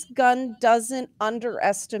 James Gunn doesn't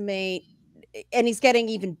underestimate, and he's getting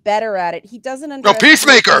even better at it. He doesn't underestimate.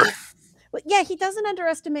 Peacemaker. He doesn't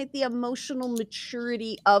underestimate the emotional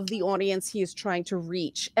maturity of the audience he is trying to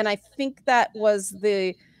reach, and I think that was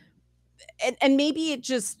and maybe it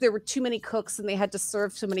just there were too many cooks and they had to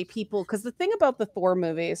serve so many people. Because the thing about the Thor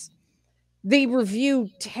movies. They review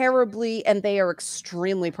terribly, and they are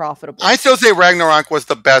extremely profitable. I still say Ragnarok was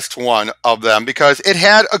the best one of them because it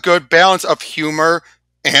had a good balance of humor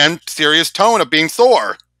and serious tone of being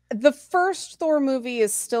Thor. The first Thor movie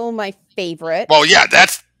is still my favorite. Well, yeah,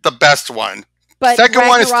 that's the best one. But second Ragnarok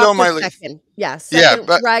one is still my second. Yeah,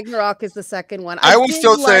 but Ragnarok is the second one. I will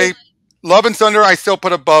still say Love and Thunder I still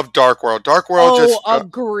put above Dark World. Dark World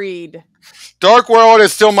agreed. Dark World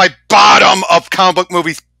is still my bottom of comic book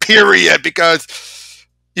movies. Period, because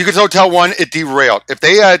you could so tell it derailed. If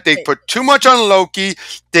they put too much on Loki,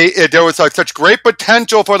 there was such great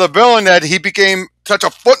potential for the villain that he became such a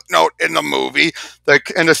footnote in the movie.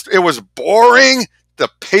 It was boring. The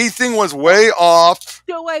pacing was way off.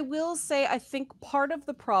 So I will say, I think part of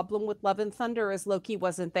the problem with Love and Thunder is Loki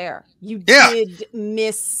wasn't there. You did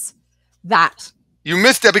miss that. You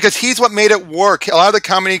missed that because he's what made it work. A lot of the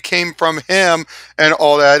comedy came from him and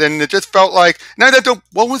all that, and it just felt like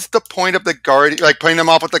what was the point of the Guardians? Like putting them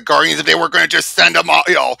off with the Guardians if they were going to just send him off?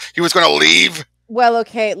 He was going to leave. Well,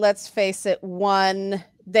 okay, let's face it. One,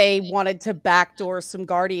 they wanted to backdoor some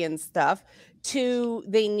Guardian stuff. Two,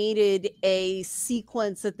 they needed a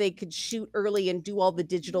sequence that they could shoot early and do all the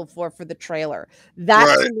digital for the trailer.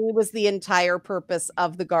 That to me was the entire purpose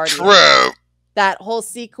of the Guardians. True. That whole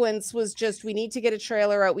sequence was just, we need to get a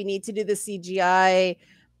trailer out. We need to do the CGI.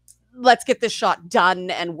 Let's get this shot done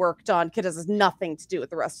and worked on because it has nothing to do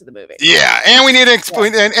with the rest of the movie. Yeah, and we need to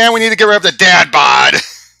explain, and we need to get rid of the dad bod.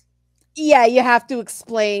 Yeah, you have to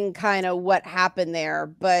explain kind of what happened there,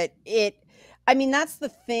 but that's the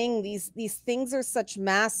thing. These things are such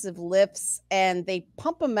massive lifts, and they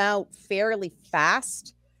pump them out fairly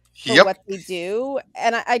fast for what they do.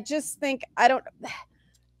 And I just think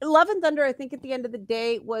Love and Thunder, I think at the end of the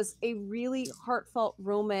day, was a really heartfelt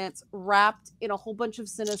romance wrapped in a whole bunch of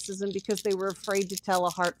cynicism because they were afraid to tell a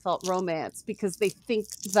heartfelt romance because they think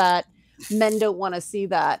that men don't want to see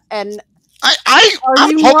that. And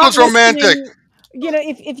I'm hopeless romantic.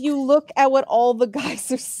 If you look at what all the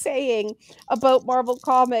guys are saying about Marvel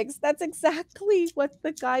Comics, that's exactly what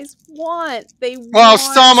the guys want.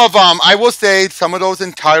 Some of them, I will say, some of those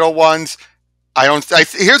entitled ones,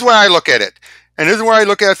 here's where I look at it. And this is where I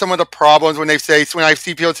look at some of the problems when I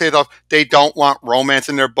see people say they don't want romance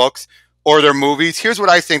in their books or their movies. Here's what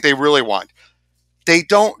I think they really want. They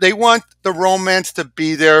want the romance to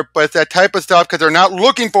be there, but it's that type of stuff because they're not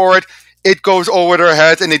looking for it. It goes over their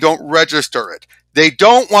heads and they don't register it. They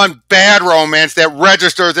don't want bad romance that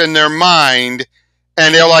registers in their mind.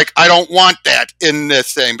 And they're like, I don't want that in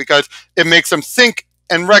this thing because it makes them think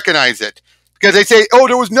and recognize it. Because they say,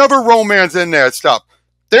 there was never romance in that stuff.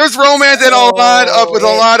 There's romance in a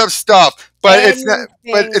lot of stuff. But it's not.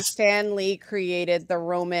 But Anything it's Stan Lee created, the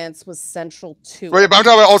romance was central to right. it. But I'm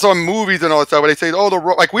talking about also in movies and all that stuff. Where they say, "Oh,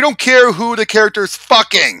 like we don't care who the character's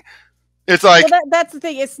fucking." It's like Well, that's the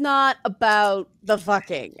thing. It's not about the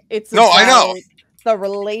fucking. It's no, about I know. the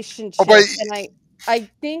relationship, but and I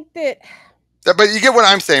think that. But you get what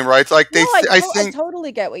I'm saying, right? It's like No, I I think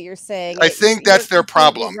totally get what you're saying. I think that's their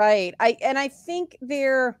completely problem. right. I think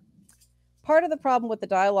they're part of the problem with the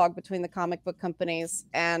dialogue between the comic book companies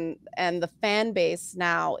and the fan base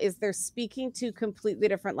now is they're speaking to completely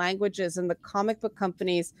different languages, and the comic book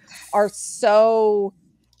companies are so.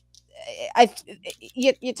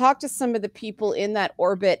 You talk to some of the people in that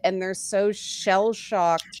orbit, and they're so shell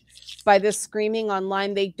shocked by this screaming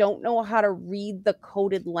online. They don't know how to read the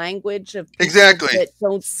coded language of people that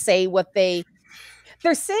don't say what they're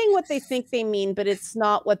saying what they think they mean, but it's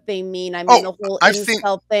not what they mean. I mean, the whole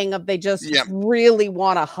incel thing of they just really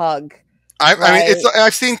want to hug. I mean,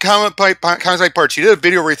 I've seen Comics like Parts. He did a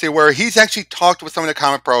video recently where he's actually talked with some of the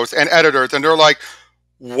comic pros and editors, and they're like,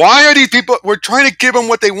 why are these people, we're trying to give them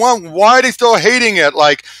what they want, why are they still hating it?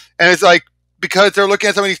 Like, and it's like, because they're looking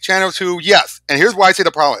at some of these channels who, yes, and here's why I say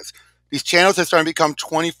the problem is, these channels are starting to become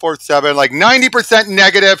 24/7, like 90%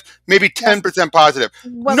 negative, maybe 10% positive.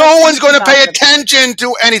 Well, no one's going to pay attention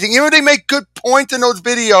to anything. Even if they make good points in those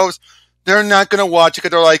videos, they're not going to watch it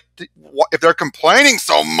because they're like, if they're complaining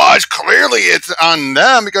so much, clearly it's on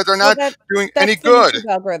them because they're not doing any good. That's the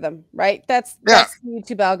YouTube algorithm, right? That's the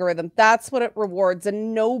YouTube algorithm. That's what it rewards,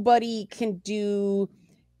 and nobody can do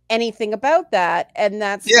anything about that. And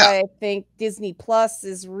that's why I think Disney Plus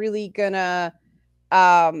is really gonna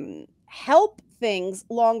help things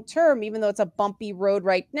long term, even though it's a bumpy road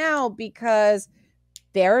right now, because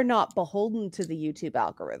they're not beholden to the YouTube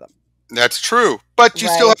algorithm. That's true. But you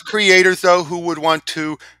still have creators, though, who would want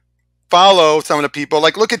to follow some of the people.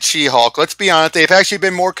 Like, look at She-Hulk. Let's be honest. They've actually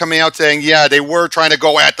been more coming out saying, yeah, they were trying to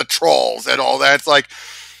go at the trolls and all that. It's like,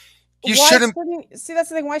 you shouldn't... See, that's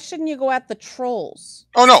the thing. Why shouldn't you go at the trolls?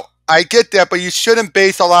 Oh, no. I get that, but you shouldn't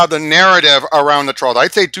base a lot of the narrative around the trolls.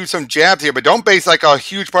 I'd say do some jabs here, but don't base, like, a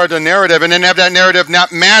huge part of the narrative and then have that narrative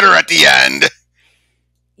not matter at the end.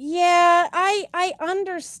 Yeah, I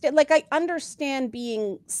understand. Like, I understand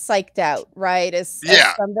being psyched out, right? As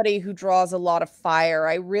somebody who draws a lot of fire,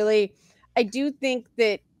 I do think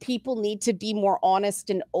that people need to be more honest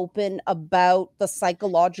and open about the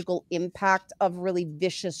psychological impact of really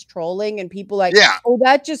vicious trolling. And people like, oh,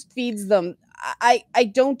 that just feeds them.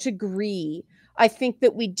 I don't agree. I think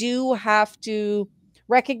that we do have to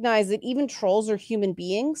recognize that even trolls are human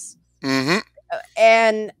beings. Mm-hmm.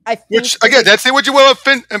 And I think, which again, that's what you will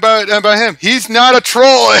about him. He's not a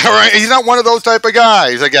troll, right? He's not one of those type of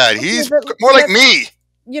guys. Again, he's more like me.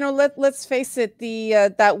 You know, let's face it.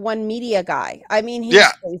 That one media guy. I mean, he's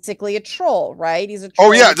basically a troll, right? He's a troll.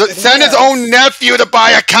 Oh yeah, send his own nephew to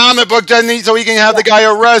buy a comic book, so he can have the guy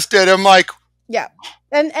arrested. I'm like,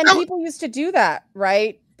 and people used to do that,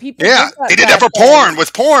 right? People, they did that for porn.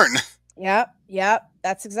 With porn. Yeah,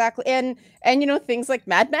 that's exactly. And you know, things like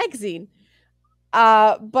Mad Magazine.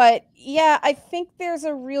 But yeah, I think there's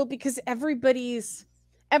a real, because everybody's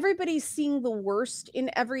seeing the worst in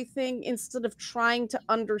everything instead of trying to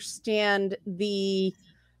understand the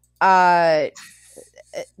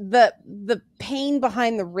pain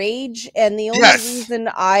behind the rage. And the only reason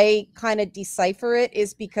I kind of decipher it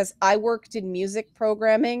is because I worked in music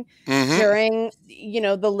programming during, you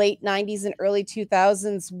know, the late 90s and early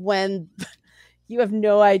 2000s when you have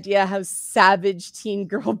no idea how savage teen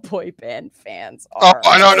girl boy band fans are. Oh,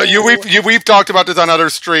 I don't know. We've talked about this on other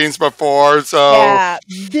streams before. So yeah,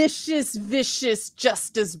 vicious,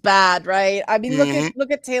 just as bad, right? I mean,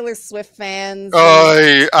 look at Taylor Swift fans.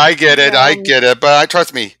 Oh, I get it. But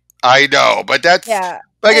trust me, I know. But that's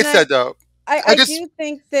like I said, though. I do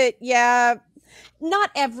think that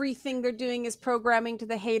not everything they're doing is programming to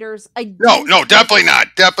the haters. No, definitely not.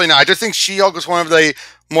 I just think She-Hulk is one of the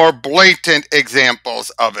more blatant examples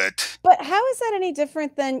of it. But how is that any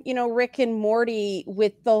different than, you know, Rick and Morty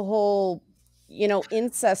with the whole, you know,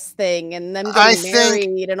 incest thing and them getting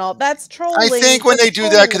married and all? That's trolling. I think when they do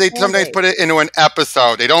that, because they sometimes put it into an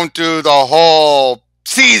episode. They don't do the whole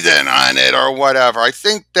season on it or whatever. I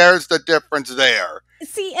think there's the difference there.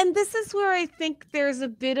 See, and this is where I think there's a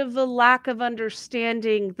bit of a lack of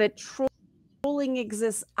understanding that trolling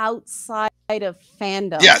exists outside of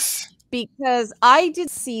fandom. Yes. Because I did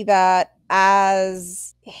see that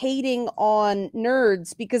as hating on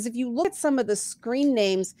nerds, because if you look at some of the screen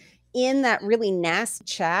names in that really nasty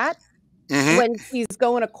chat, when he's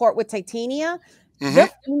going to court with Titania, they're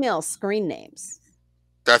female screen names.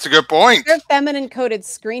 That's a good point. They're feminine coded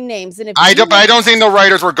screen names. And if I don't think the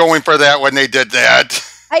writers were going for that when they did that.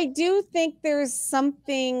 I do think there's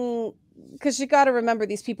something, because you got to remember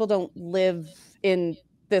these people don't live in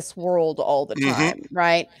this world all the time,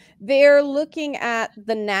 right? They're looking at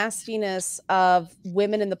the nastiness of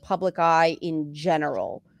women in the public eye in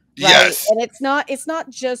general. Right. Yes. And it's not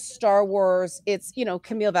just Star Wars. It's,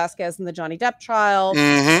 Camille Vasquez and the Johnny Depp trial.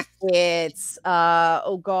 It's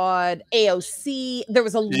oh god, AOC. There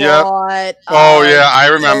was a lot. Oh yeah, I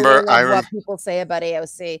remember. What people say about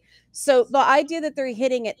AOC. So the idea that they're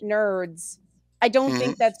hitting at nerds, I don't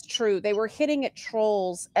think that's true. They were hitting at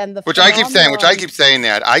trolls, and the which I keep saying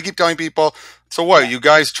that. I keep telling people. So what? You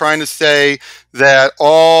guys trying to say that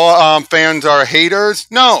all fans are haters?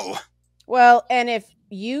 No. Well, and if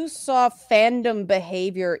you saw fandom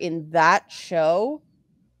behavior in that show,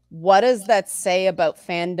 what does that say about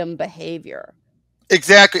fandom behavior?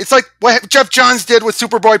 Exactly. It's like what Jeff Johns did with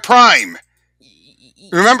Superboy Prime.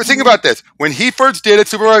 Remember, think about this. When he first did it,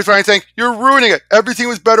 Superboy Prime saying, "You're ruining it. Everything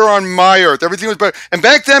was better on my Earth. Everything was better." And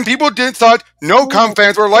back then, people thought no comic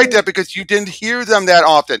fans were like that because you didn't hear them that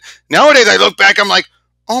often. Nowadays, I look back, I'm like,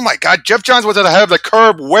 oh my God, Jeff Johns was ahead of the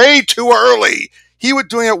curve way too early. He was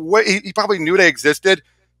doing it he probably knew they existed,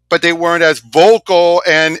 but they weren't as vocal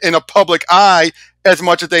and in a public eye as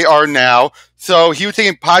much as they are now. So he was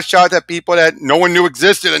taking pot shots at people that no one knew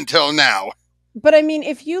existed until now. But I mean,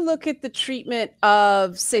 if you look at the treatment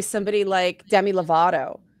of, say, somebody like Demi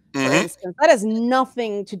Lovato, for instance, that has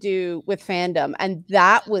nothing to do with fandom, and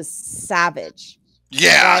that was savage.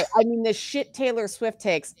 Yeah. Right? I mean, the shit Taylor Swift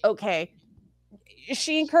takes, okay,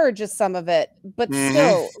 she encourages some of it, but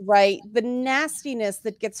still, right, the nastiness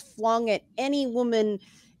that gets flung at any woman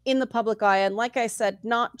in the public eye, and like I said,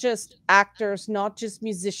 not just actors, not just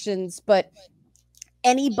musicians, but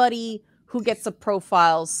anybody who gets a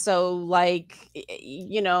profile. So like,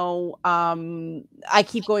 I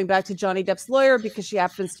keep going back to Johnny Depp's lawyer because she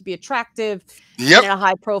happens to be attractive in a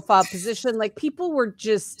high profile position. Like, people were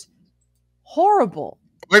just horrible.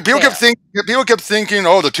 Like, people kept thinking,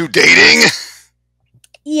 oh, the two dating.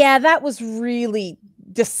 Yeah, that was really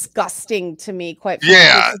disgusting to me, quite frankly.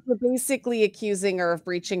 Yeah. We're basically accusing her of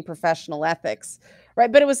breaching professional ethics, right?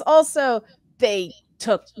 But it was also, they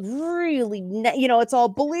took really, it's all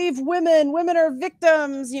believe women are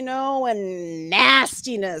victims, and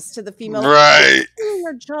nastiness to the female. Right. Doing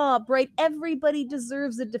her job, right? Everybody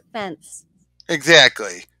deserves a defense.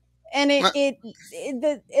 Exactly. And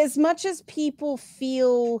as much as people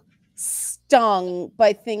feel stung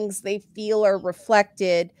by things they feel are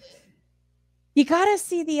reflected, you got to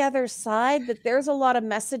see the other side, that there's a lot of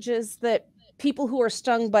messages that people who are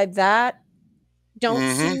stung by that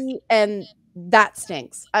don't see, and that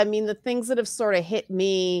stinks. I mean, the things that have sort of hit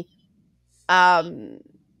me and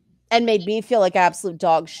made me feel like absolute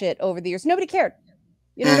dog shit over the years, nobody cared.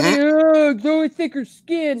 Nobody thick her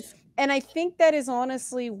skin. And I think that is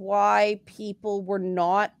honestly why people were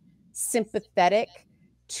not sympathetic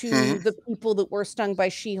to the people that were stung by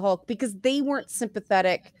She-Hulk, because they weren't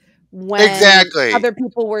sympathetic when other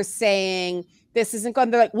people were saying this isn't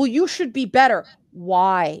good. They're like, well, you should be better.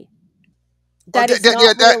 Why?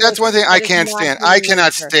 That's one thing I can't stand. I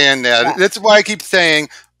cannot stand that. Yeah. That's why I keep saying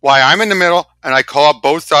why I'm in the middle, and I call up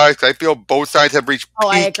both sides. I feel both sides have reached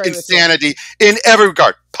peak insanity in every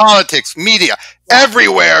regard. Politics, media,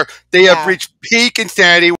 everywhere they have reached peak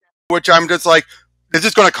insanity, which I'm just like, this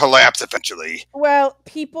is going to collapse eventually. Well,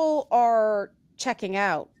 people are checking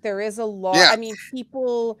out. There is a lot. I mean,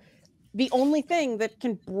 people, the only thing that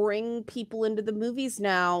can bring people into the movies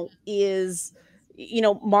now is,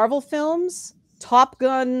 Marvel films, Top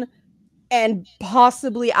Gun, and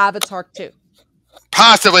possibly Avatar 2.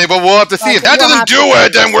 Possibly, but we'll have to see. If that doesn't do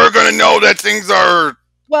it, then we're going to know that things are...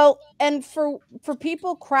 Well, and for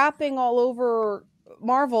people crapping all over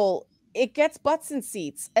Marvel, it gets butts in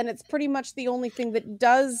seats, and it's pretty much the only thing that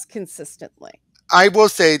does consistently. I will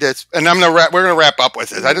say this, and we're going to wrap up with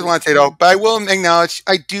this. I just want to say, though, but I will acknowledge,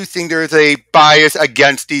 I do think there is a bias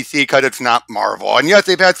against DC because it's not Marvel. And yes,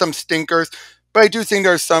 they've had some stinkers, but I do think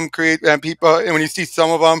there's some creative people, and when you see some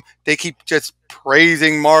of them, they keep just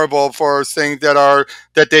praising Marvel for things that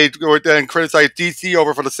they then criticize DC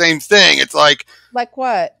over for the same thing. It's like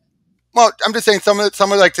what? Well, I'm just saying some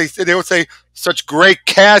of like they would say such great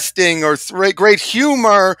casting or great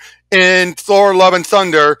humor in Thor: Love and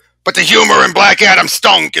Thunder, but the humor in Black Adam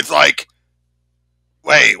stunk. It's like,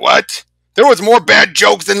 wait, what? There was more bad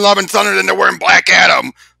jokes in Love and Thunder than there were in Black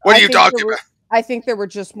Adam. What are you talking about? I think there were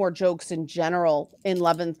just more jokes in general in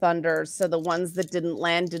Love and Thunder. So the ones that didn't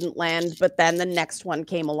land, but then the next one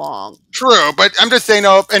came along. True, but I'm just saying,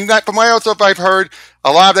 and that, from my also, I've heard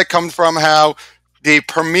a lot of that comes from how the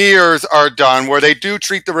premieres are done, where they do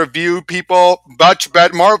treat the review people much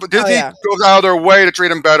better. Disney goes out of their way to treat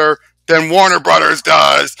them better than Warner Brothers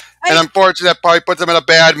does, and unfortunately, that probably puts them in a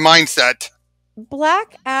bad mindset.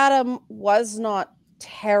 Black Adam was not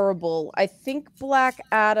terrible. I think Black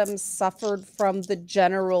Adam suffered from the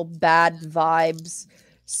general bad vibes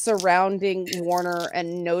surrounding Warner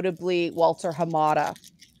and notably Walter Hamada.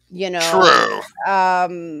 You know,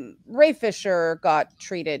 true. Ray Fisher got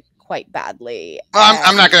treated quite badly.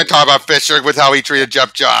 I'm not going to talk about Fisher with how he treated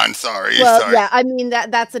Jeff Johns. Sorry. Yeah, I mean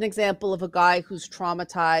that's an example of a guy who's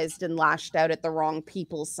traumatized and lashed out at the wrong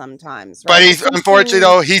people sometimes. Right? But he's unfortunately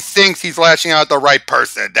though he thinks he's lashing out at the right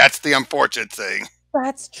person. That's the unfortunate thing.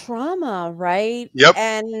 That's trauma, right? Yep.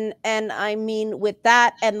 And I mean, with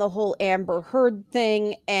that and the whole Amber Heard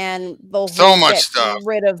thing and the so much stuff,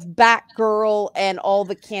 rid of Batgirl and all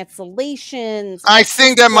the cancellations. I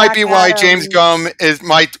think that might be why James Gunn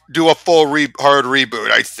might do a full Heard reboot.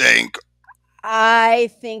 I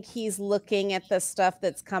think he's looking at the stuff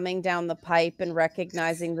that's coming down the pipe and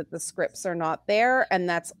recognizing that the scripts are not there, and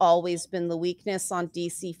that's always been the weakness on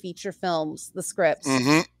DC feature films: the scripts.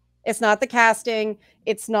 Mm-hmm. It's not the casting.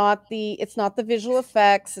 It's not the visual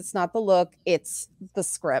effects. It's not the look. It's the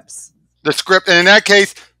scripts. The script. And in that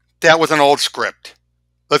case, that was an old script.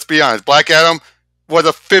 Let's be honest. Black Adam was a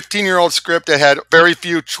 15-year-old script that had very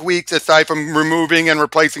few tweaks aside from removing and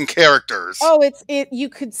replacing characters. Oh, you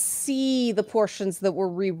could see the portions that were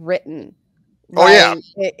rewritten. Right? Oh,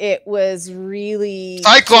 yeah. It was really...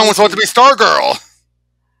 Cyclone was supposed to be Stargirl.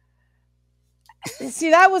 See,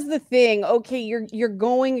 that was the thing. Okay, you're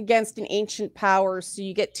going against an ancient power, so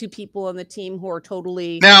you get two people on the team who are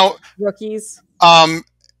totally rookies. Adam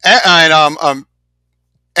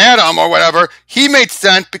or whatever, he made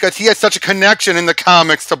sense because he had such a connection in the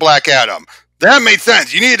comics to Black Adam. That made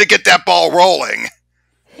sense. You needed to get that ball rolling.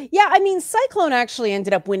 Yeah, I mean, Cyclone actually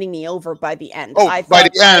ended up winning me over by the end. Oh, by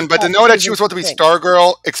the end, but to know that she was supposed to be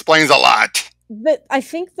Stargirl explains a lot. But I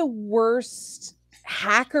think the worst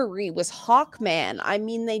hackery was Hawkman. I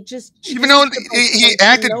mean, they just even though he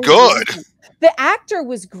acted good. The actor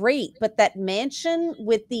was great, but that mansion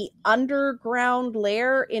with the underground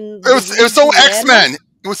lair in it was so X-Men.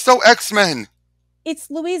 It was so X-Men. It's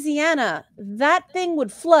Louisiana. That thing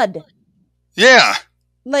would flood. Yeah.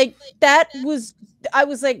 Like I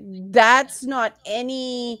was like, that's not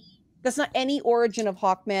any origin of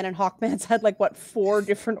Hawkman, and Hawkman's had like what 4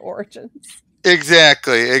 different origins.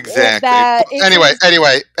 Exactly. Anyway.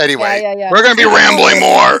 Yeah. We're going to be rambling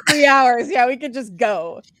more. 3 hours. Yeah, we could just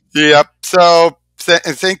go. Yep. So,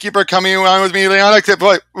 thank you for coming on with me, Leon. Except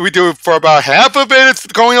what we do for about half of it, it's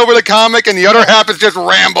going over the comic, and the other half is just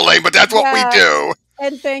rambling, but that's what we do.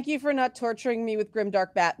 And thank you for not torturing me with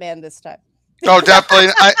Grimdark Batman this time. Oh, definitely.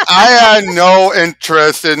 I had no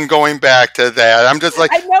interest in going back to that. I'm just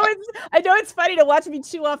like, I know it's funny to watch me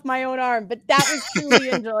chew off my own arm, but that was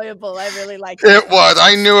truly enjoyable. I really liked it. It was.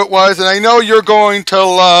 I knew it was, and I know you're going to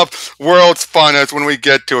love World's Funnest when we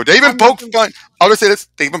get to it. They even poke fun. I'll just say this: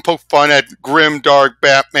 they even poke fun at Grimdark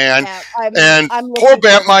Batman, and poor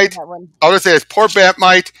Batmite. I'll just say this: poor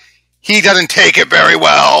Batmite. He doesn't take it very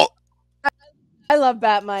well. I love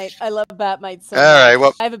Batmite. I love Batmite so much. All right,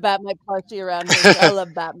 well, I have a Batmite party around here. So I love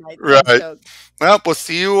Batmite. Right. Well, we'll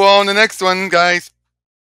see you all in the next one, guys.